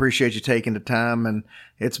 I appreciate you taking the time, and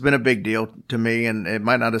it's been a big deal to me, and it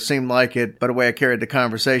might not have seemed like it by the way I carried the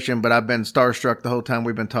conversation, but I've been starstruck the whole time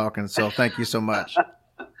we've been talking. So thank you so much.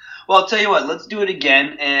 Well, I'll tell you what. Let's do it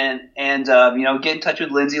again, and get in touch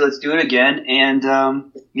with Lindsay. Let's do it again, and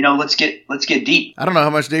let's get deep. I don't know how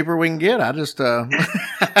much deeper we can get. I just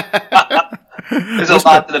There's a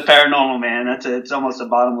lot to the paranormal, man. It's almost a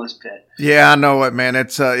bottomless pit. Yeah, I know it, man.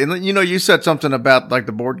 It's you said something about like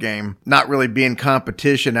the board game not really being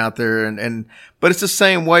competition out there, but it's the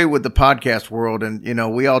same way with the podcast world, and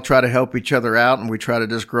we all try to help each other out, and we try to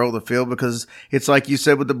just grow the field, because it's like you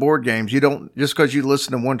said with the board games. You don't, just because you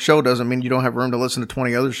listen to one show doesn't mean you don't have room to listen to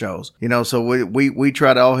 20 other shows. So we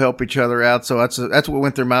try to all help each other out. So that's what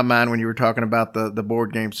went through my mind when you were talking about the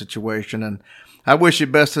board game situation. And I wish you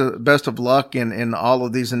best of luck in all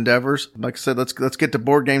of these endeavors. Like I said, let's get the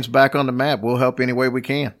board games back on the map. We'll help any way we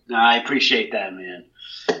can. I appreciate that, man.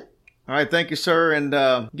 All right, thank you, sir, and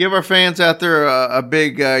give our fans out there a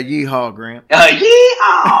big yeehaw, Grant.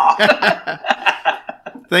 Yeehaw!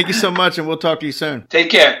 Thank you so much, and we'll talk to you soon. Take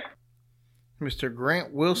care. Mr.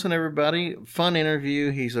 Grant Wilson, everybody. Fun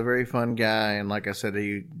interview. He's a very fun guy, and like I said,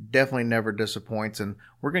 he definitely never disappoints, and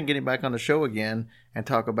we're going to get him back on the show again and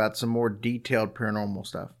talk about some more detailed paranormal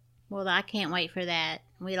stuff. Well, I can't wait for that.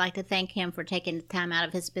 We'd like to thank him for taking the time out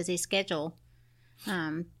of his busy schedule,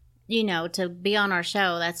 to be on our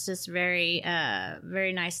show. That's just very,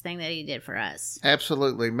 very nice thing that he did for us.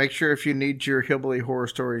 Absolutely. Make sure if you need your Hillbilly Horror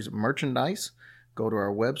Stories merchandise, go to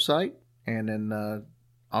our website, and then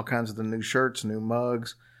all kinds of the new shirts, new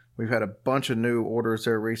mugs. We've had a bunch of new orders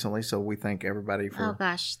there recently, so we thank everybody for... Oh,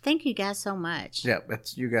 gosh. Thank you guys so much. Yeah,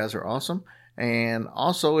 you guys are awesome. And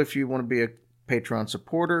also, if you want to be a Patreon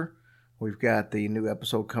supporter, we've got the new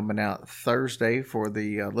episode coming out Thursday for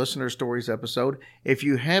the Listener Stories episode. If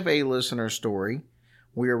you have a listener story,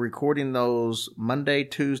 we are recording those Monday,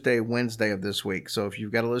 Tuesday, Wednesday of this week. So if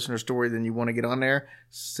you've got a listener story, then you want to get on there,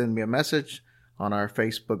 send me a message on our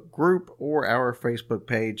Facebook group or our Facebook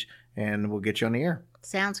page, and we'll get you on the air.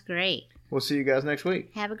 Sounds great. We'll see you guys next week.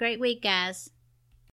 Have a great week, guys.